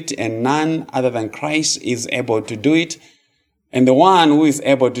to do it, and none other than Christ is able to do it. And the one who is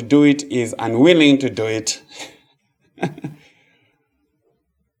able to do it is unwilling to do it.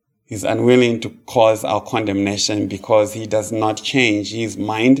 He's unwilling to cause our condemnation because he does not change his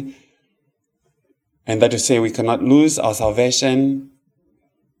mind. And that to say we cannot lose our salvation,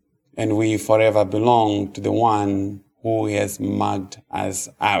 and we forever belong to the one who has marked us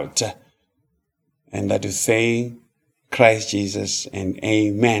out. And that to say, Christ Jesus and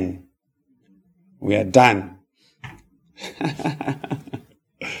amen. We are done.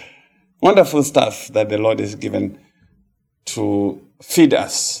 Wonderful stuff that the Lord has given to feed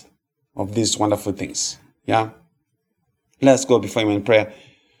us of these wonderful things. Yeah? Let's go before him in prayer.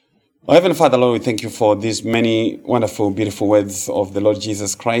 Oh, Heavenly Father, Lord, we thank you for these many wonderful, beautiful words of the Lord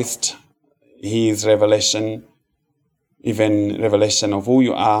Jesus Christ. His revelation, even revelation of who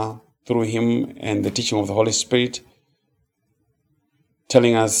you are through him and the teaching of the Holy Spirit,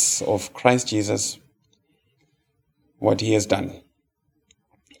 telling us of Christ Jesus, what he has done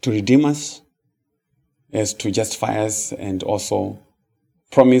to redeem us, as to justify us, and also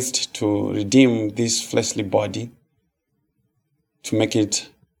promised to redeem this fleshly body, to make it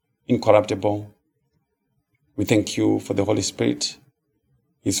incorruptible. We thank you for the Holy Spirit,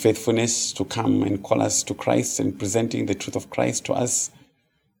 his faithfulness to come and call us to Christ and presenting the truth of Christ to us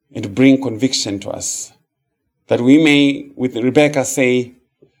and to bring conviction to us, that we may, with Rebekah, say,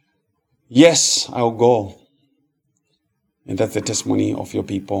 yes, I'll go. And that's the testimony of your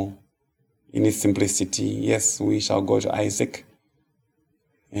people in its simplicity. Yes, we shall go to Isaac,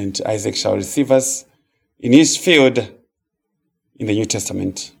 and Isaac shall receive us in his field in the New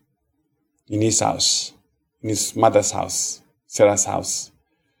Testament, in his house, in his mother's house, Sarah's house.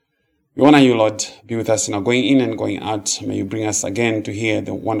 We honor you, Lord. Be with us in our going in and going out. May you bring us again to hear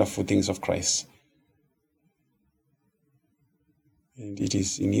the wonderful things of Christ. And it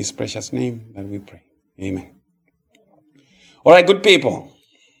is in his precious name that we pray. Amen. All right, good people.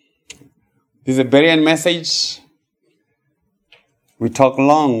 This is a Berean message. We talk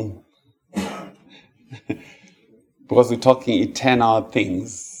long because we're talking eternal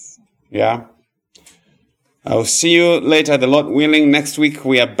things. Yeah. I'll see you later, the Lord willing. Next week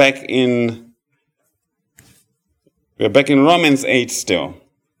we are back in Romans 8 still.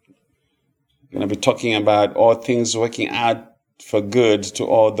 We're going to be talking about all things working out for good to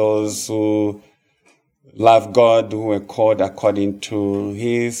all those who love God, who were called according to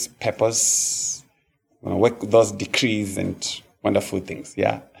his purpose, work those decrees and wonderful things.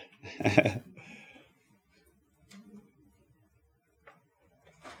 Yeah.